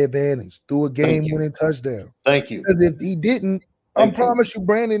 took advantage, threw a game-winning touchdown. Thank you. Because if he didn't, I promise you,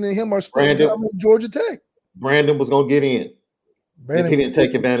 Brandon and him are spending time at Georgia Tech. Brandon was going to get in. If he didn't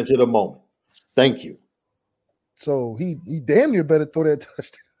take advantage of the moment. Thank you. So he damn near better throw that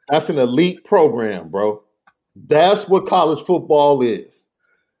touchdown. That's an elite program, bro. That's what college football is.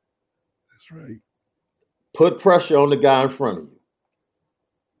 That's right. Put pressure on the guy in front of you.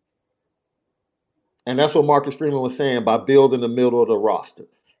 And that's what Marcus Freeman was saying by building the middle of the roster.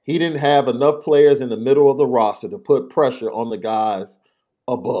 He didn't have enough players in the middle of the roster to put pressure on the guys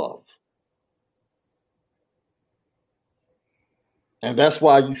above. And that's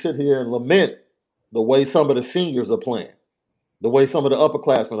why you sit here and lament the way some of the seniors are playing, the way some of the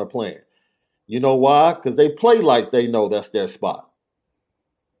upperclassmen are playing. You know why? Because they play like they know that's their spot.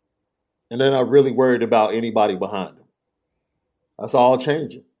 And they're not really worried about anybody behind them. That's all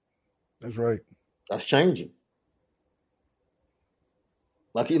changing. That's right. That's changing.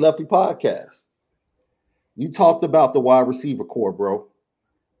 Lucky Lefty podcast. You talked about the wide receiver core, bro.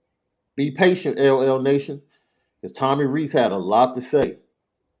 Be patient, LL Nation, because Tommy Rees had a lot to say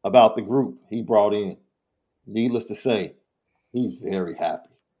about the group he brought in. Needless to say, he's very happy.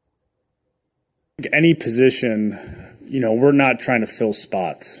 Any position, we're not trying to fill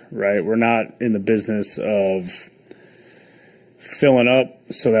spots, right? We're not in the business of filling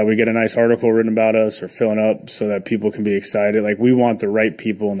up so that we get a nice article written about us or filling up so that people can be excited. Like, we want the right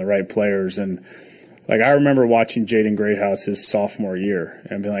people and the right players. And like, I remember watching Jaden Greathouse his sophomore year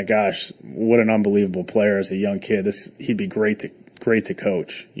and being like, gosh, what an unbelievable player as a young kid. He'd be great to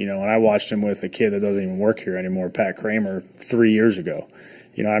coach, and I watched him with a kid that doesn't even work here anymore, Pat Kramer, 3 years ago.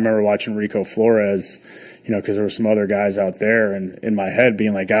 I remember watching Rico Flores, because there were some other guys out there, and in my head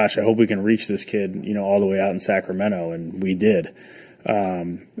being like, gosh, I hope we can reach this kid, all the way out in Sacramento, and we did.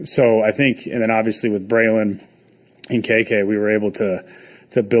 So I think, and then obviously with Braylon and KK, we were able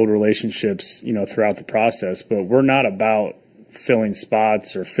to build relationships, throughout the process. But we're not about filling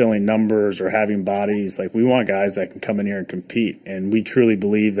spots or filling numbers or having bodies. Like, we want guys that can come in here and compete. And we truly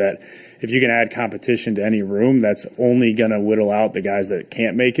believe that if you can add competition to any room, that's only going to whittle out the guys that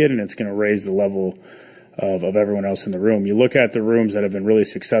can't make it, and it's going to raise the level of everyone else in the room. You look at the rooms that have been really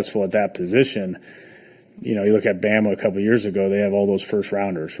successful at that position. You look at Bama a couple of years ago, they have all those first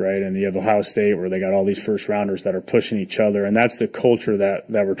rounders, right? And you have Ohio State where they got all these first rounders that are pushing each other. And that's the culture that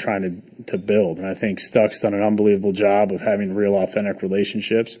we're trying to build. And I think Stuck's done an unbelievable job of having real authentic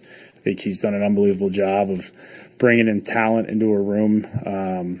relationships. I think he's done an unbelievable job of bringing in talent into a room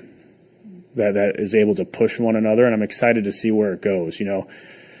that is able to push one another. And I'm excited to see where it goes. To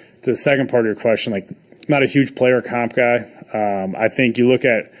the second part of your question, like, I'm not a huge player comp guy. I think you look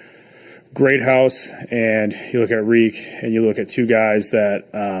at Greathouse and you look at Reek and you look at two guys that,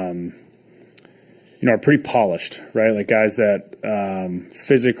 are pretty polished, right? Like, guys that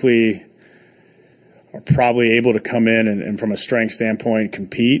physically are probably able to come in and from a strength standpoint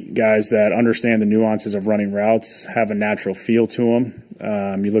compete. Guys that understand the nuances of running routes, have a natural feel to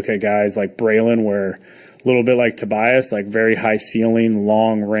them. You look at guys like Braylon, where a little bit like Tobias, like very high ceiling,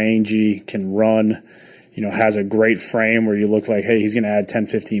 long rangy, can run, has a great frame where you look like, hey, he's going to add 10,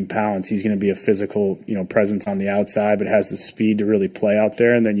 15 pounds. He's going to be a physical, presence on the outside, but has the speed to really play out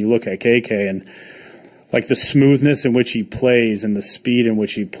there. And then you look at KK and like the smoothness in which he plays and the speed in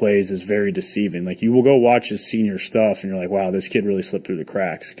which he plays is very deceiving. Like, you will go watch his senior stuff and you're like, wow, this kid really slipped through the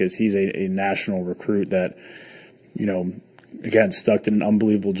cracks, because he's a national recruit that, again, Stuck did an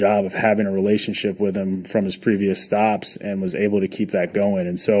unbelievable job of having a relationship with him from his previous stops and was able to keep that going.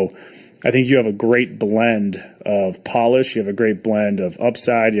 And so I think you have a great blend of polish, you have a great blend of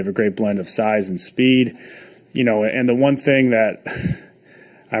upside, you have a great blend of size and speed, and the one thing that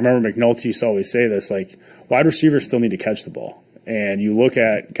I remember McNulty used to always say this, like, wide receivers still need to catch the ball. And you look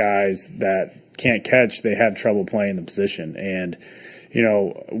at guys that can't catch, they have trouble playing the position. And,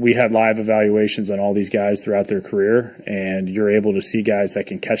 we had live evaluations on all these guys throughout their career, and you're able to see guys that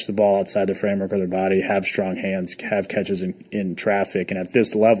can catch the ball outside the framework of their body, have strong hands, have catches in traffic. And at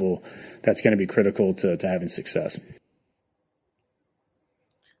this level, that's going to be critical to having success.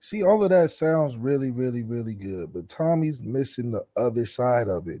 See, all of that sounds really, really, really good, but Tommy's missing the other side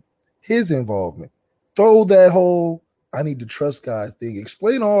of it, his involvement. Throw that whole I need to trust guys thing.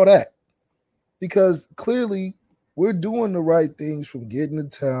 Explain all that, because clearly we're doing the right things, from getting the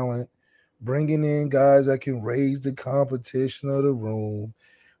talent, bringing in guys that can raise the competition of the room,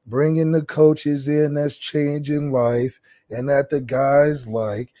 bringing the coaches in that's changing life and that the guys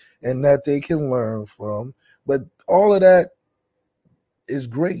like and that they can learn from. But all of that is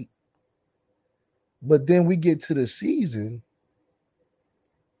great. But then we get to the season,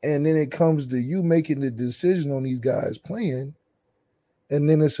 and then it comes to you making the decision on these guys playing, and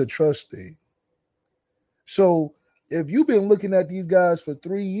then it's a trust thing. So if you've been looking at these guys for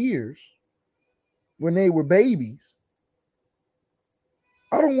 3 years when they were babies,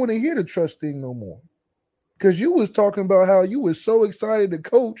 I don't want to hear the trust thing no more. Because you was talking about how you was so excited to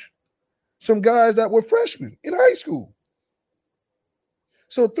coach some guys that were freshmen in high school.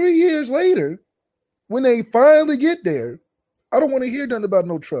 So 3 years later, when they finally get there, I don't want to hear nothing about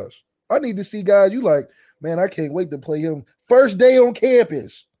no trust. I need to see guys you like, man, I can't wait to play him first day on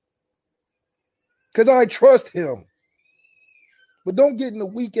campus because I trust him. But don't get into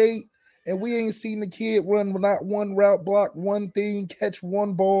week 8 and we ain't seen the kid run not one route, block one thing, catch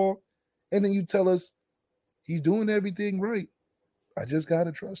one ball, and then you tell us he's doing everything right. I just got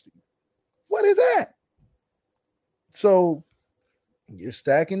to trust him. What is that? So you're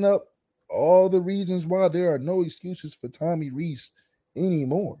stacking up all the reasons why there are no excuses for Tommy Rees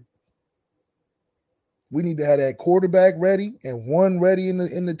anymore. We need to have that quarterback ready and one ready in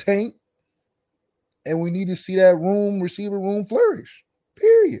the tank. And we need to see that receiver room flourish,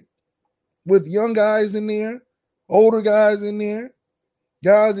 period. With young guys in there, older guys in there,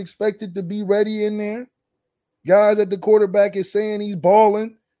 guys expected to be ready in there, guys that the quarterback is saying he's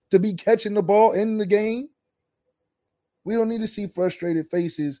balling to be catching the ball in the game. We don't need to see frustrated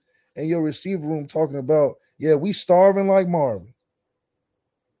faces in your receiver room talking about, yeah, we starving like Marvin.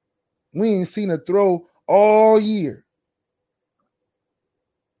 We ain't seen a throw all year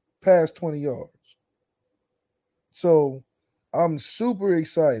past 20 yards. So I'm super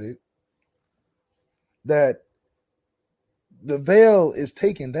excited that the veil is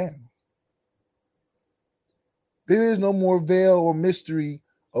taken down. There is no more veil or mystery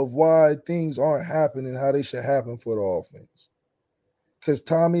of why things aren't happening how they should happen for the offense. Because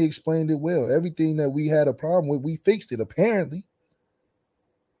Tommy explained it well. Everything that we had a problem with, we fixed it, apparently.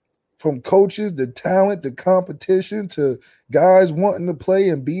 From coaches to talent to competition to guys wanting to play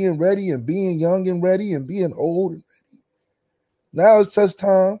and being ready and being young and ready and being old and ready. Now it's just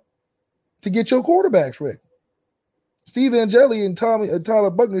time to get your quarterbacks ready. Steve Angeli and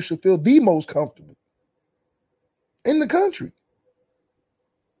Tyler Buckner should feel the most comfortable in the country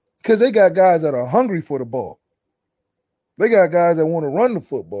because they got guys that are hungry for the ball. They got guys that want to run the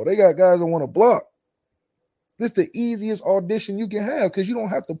football. They got guys that want to block. This is the easiest audition you can have because you don't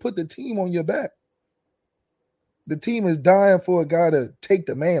have to put the team on your back. The team is dying for a guy to take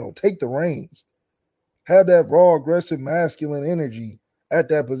the mantle, take the reins, have that raw, aggressive, masculine energy at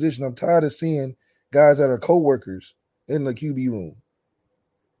that position. I'm tired of seeing guys that are co-workers in the QB room.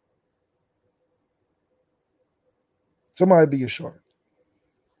 Somebody be a shark.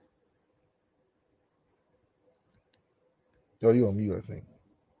 Oh, you on mute, I think.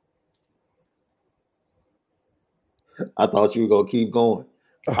 I thought you were gonna keep going.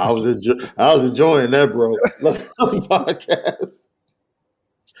 I was enjoying that, bro. Love the podcast.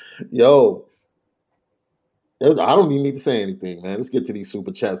 Yo, I don't even need to say anything, man. Let's get to these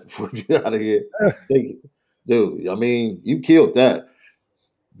super chats before we get out of here. Thank you. Dude, I mean, you killed that.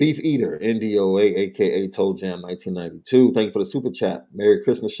 Beef Eater, NDOA, aka Toe Jam 1992. Thank you for the super chat. Merry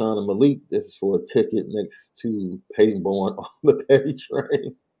Christmas, Sean and Malik. This is for a ticket next to Peyton Bourne on the Petty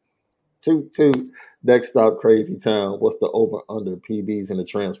Train. Toot. Next stop, Crazy Town. What's the over-under PBs in the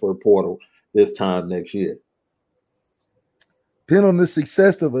transfer portal this time next year? Depend on the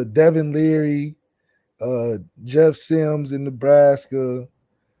success of a Devin Leary, Jeff Sims in Nebraska,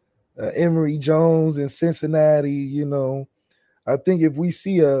 Emory Jones in Cincinnati. You know, I think if we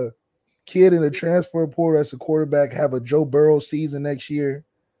see a kid in the transfer portal as a quarterback have a Joe Burrow season next year.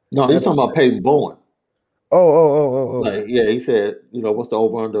 No, he's talking about Peyton Bourne. Oh. Like, yeah, he said, you know, what's the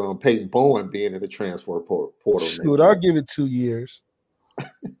over-under on Peyton Bourne being in the transfer portal? Shoot, I'll give it 2 years.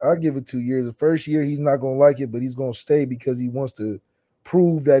 I'll give it 2 years. The first year, he's not going to like it, but he's going to stay because he wants to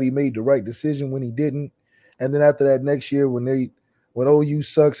prove that he made the right decision when he didn't. And then after that, next year, when OU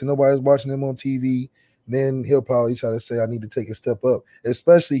sucks and nobody's watching them on TV, then he'll probably try to say, I need to take a step up,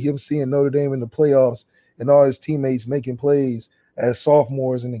 especially him seeing Notre Dame in the playoffs and all his teammates making plays as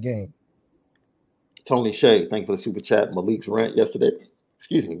sophomores in the game. Tony Shea, thank you for the super chat. Malik's rant yesterday,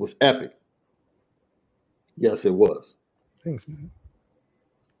 was epic. Yes, it was. Thanks, man.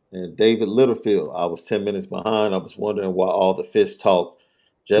 And David Littlefield, I was 10 minutes behind. I was wondering why all the fish talk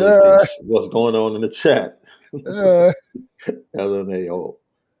jellyfish was going on in the chat. LMAO.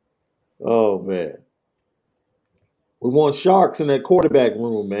 Oh, man. We want sharks in that quarterback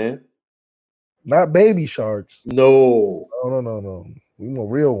room, man. Not baby sharks. No. No. We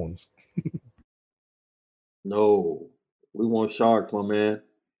want real ones. No. We want sharks, my man.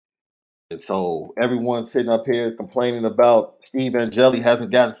 And so everyone sitting up here complaining about Steve Angeli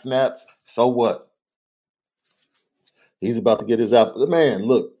hasn't gotten snaps. So what? He's about to get his out. Man,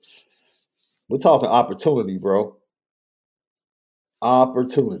 look, we're talking opportunity, bro.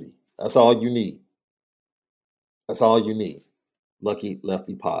 Opportunity. That's all you need. That's all you need. Lucky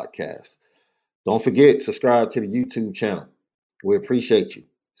Lefty Podcast. Don't forget, subscribe to the YouTube channel. We appreciate you.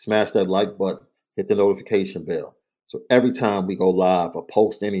 Smash that like button. Hit the notification bell. So every time we go live or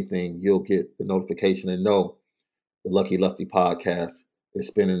post anything, you'll get the notification and know the Lucky Lefty Podcast is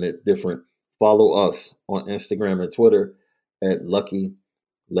spinning it different. Follow us on Instagram and Twitter at Lucky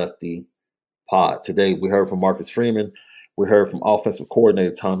Lefty Pod. Today we heard from Marcus Freeman. We heard from offensive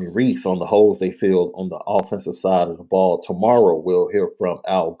coordinator Tommy Rees on the holes they filled on the offensive side of the ball. Tomorrow we'll hear from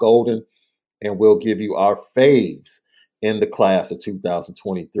Al Golden, and we'll give you our faves in the class of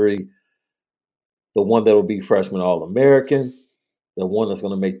 2023. The one that will be freshman All-American, the one that's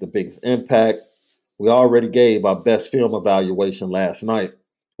going to make the biggest impact. We already gave our best film evaluation last night,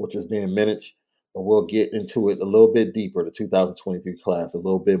 which is being managed, but we'll get into it a little bit deeper, the 2023 class, a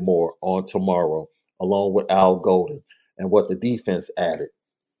little bit more on tomorrow, along with Al Golden and what the defense added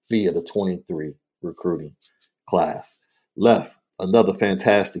via the 23 recruiting class. Left, another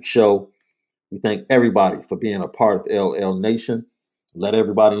fantastic show. We thank everybody for being a part of LL Nation. Let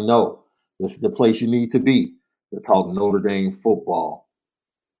everybody know this is the place you need to be to talk Notre Dame football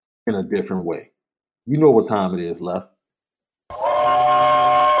in a different way. You know what time it is, Left.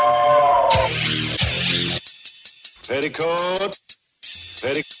 Petticoat,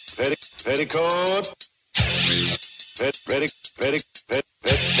 petticoat,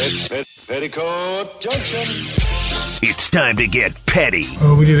 petticoat junction. It's time to get petty.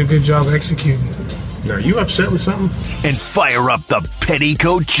 Oh, we did a good job executing. Now, are you upset with something? And fire up the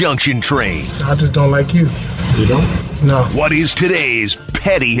Petticoat Junction train. I just don't like you. You don't? No. What is today's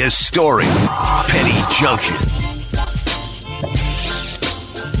petty historic Petty Junction?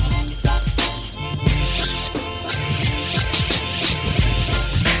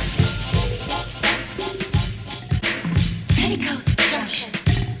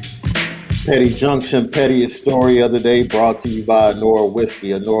 Petty Junction, pettiest story of the day, brought to you by Nora Whiskey,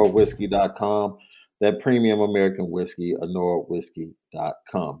 AnoraWhiskey.com. That premium American whiskey,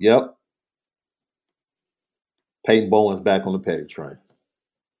 AnoraWhiskey.com. Yep. Peyton Bowen's back on the petty train.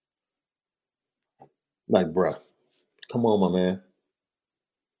 Like, bruh, come on, my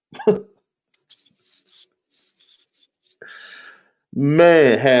man.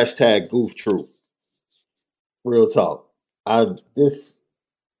 Man, hashtag goof troop. Real talk. It's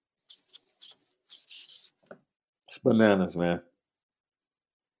bananas, man.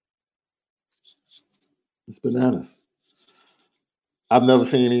 It's bananas. I've never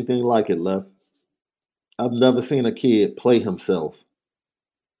seen anything like it, Left. I've never seen a kid play himself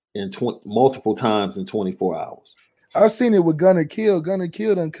in multiple times in 24 hours. I've seen it with Gunner Kill. Gunner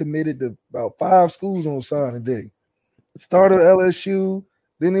Kill done committed to about 5 schools on sign a day. Started LSU,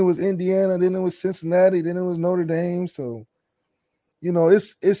 then it was Indiana, then it was Cincinnati, then it was Notre Dame. So, you know,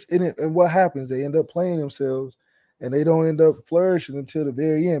 it's in it. And what happens? They end up playing themselves, and they don't end up flourishing until the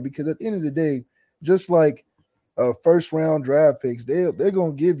very end. Because at the end of the day, just like first round draft picks, they're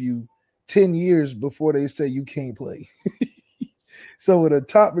gonna give you 10 years before they say you can't play. So with a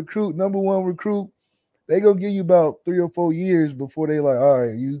top recruit, number one recruit, they're gonna give you about 3 or 4 years before they like, all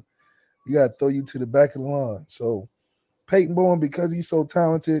right, you gotta throw you to the back of the line. So Peyton Bowen, because he's so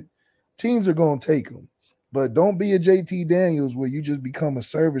talented, teams are gonna take him. But don't be a JT Daniels where you just become a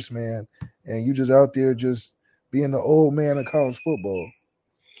serviceman and you just out there just being the old man of college football.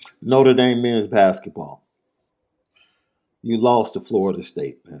 Notre Dame men's basketball. You lost to Florida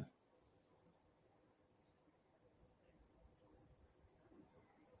State, man.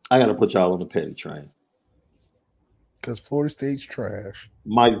 I got to put y'all on the petty train. Because Florida State's trash.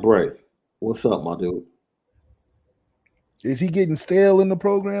 Mike Bray, what's up, my dude? Is he getting stale in the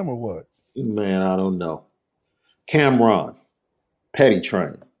program or what? Man, I don't know. Cameron, petty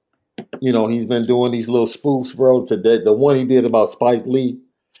train. You know, he's been doing these little spoofs, bro. Today, the one he did about Spike Lee.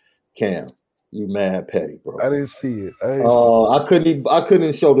 Cam, you mad petty, bro. I didn't see it. I couldn't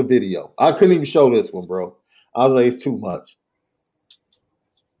even show the video. I couldn't even show this one, bro. I was like, it's too much.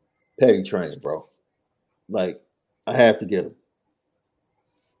 Petty train, bro. Like, I have to get him.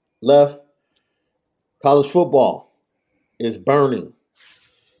 Left, college football is burning.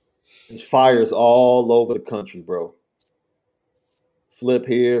 There's fires all over the country, bro. Flip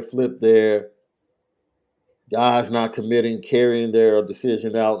here, flip there. Guys not committing, carrying their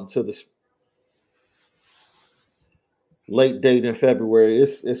decision out until the late date in February.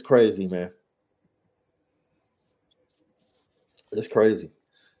 It's crazy, man. It's crazy.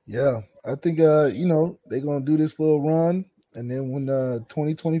 Yeah, I think they're gonna do this little run, and then when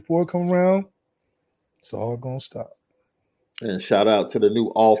 2024 come around, it's all gonna stop. And shout out to the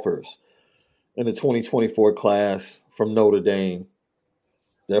new offers in the 2024 class from Notre Dame.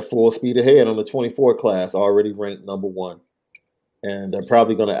 They're full speed ahead on the 24 class, already ranked number 1. And they're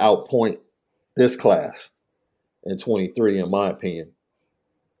probably going to outpoint this class in 23, in my opinion.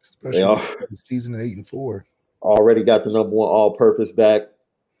 Especially the season at 8-4. Already got the number 1 all-purpose back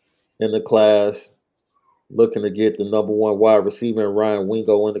in the class. Looking to get the number 1 wide receiver in Ryan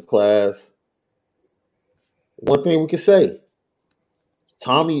Wingo in the class. One thing we can say,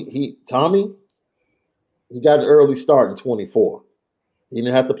 Tommy, he got an early start in 24. He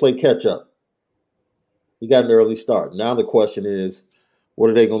didn't have to play catch-up. He got an early start. Now the question is, what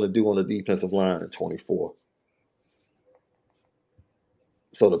are they going to do on the defensive line in 24?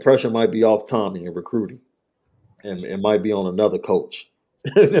 So the pressure might be off Tommy in recruiting. and it might be on another coach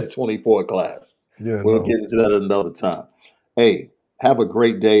in the 24 class. Yeah, We'll get into that another time. Hey, have a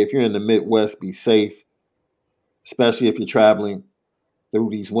great day. If you're in the Midwest, be safe, especially if you're traveling through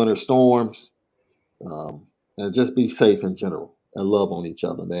these winter storms. And just be safe in general and love on each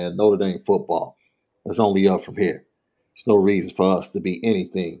other, man. Notre Dame football is only up from here. There's no reason for us to be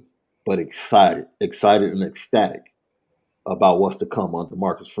anything but excited and ecstatic about what's to come under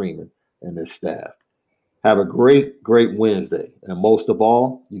Marcus Freeman and his staff. Have a great, great Wednesday. And most of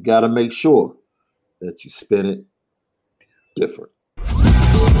all, you got to make sure that you spin it different.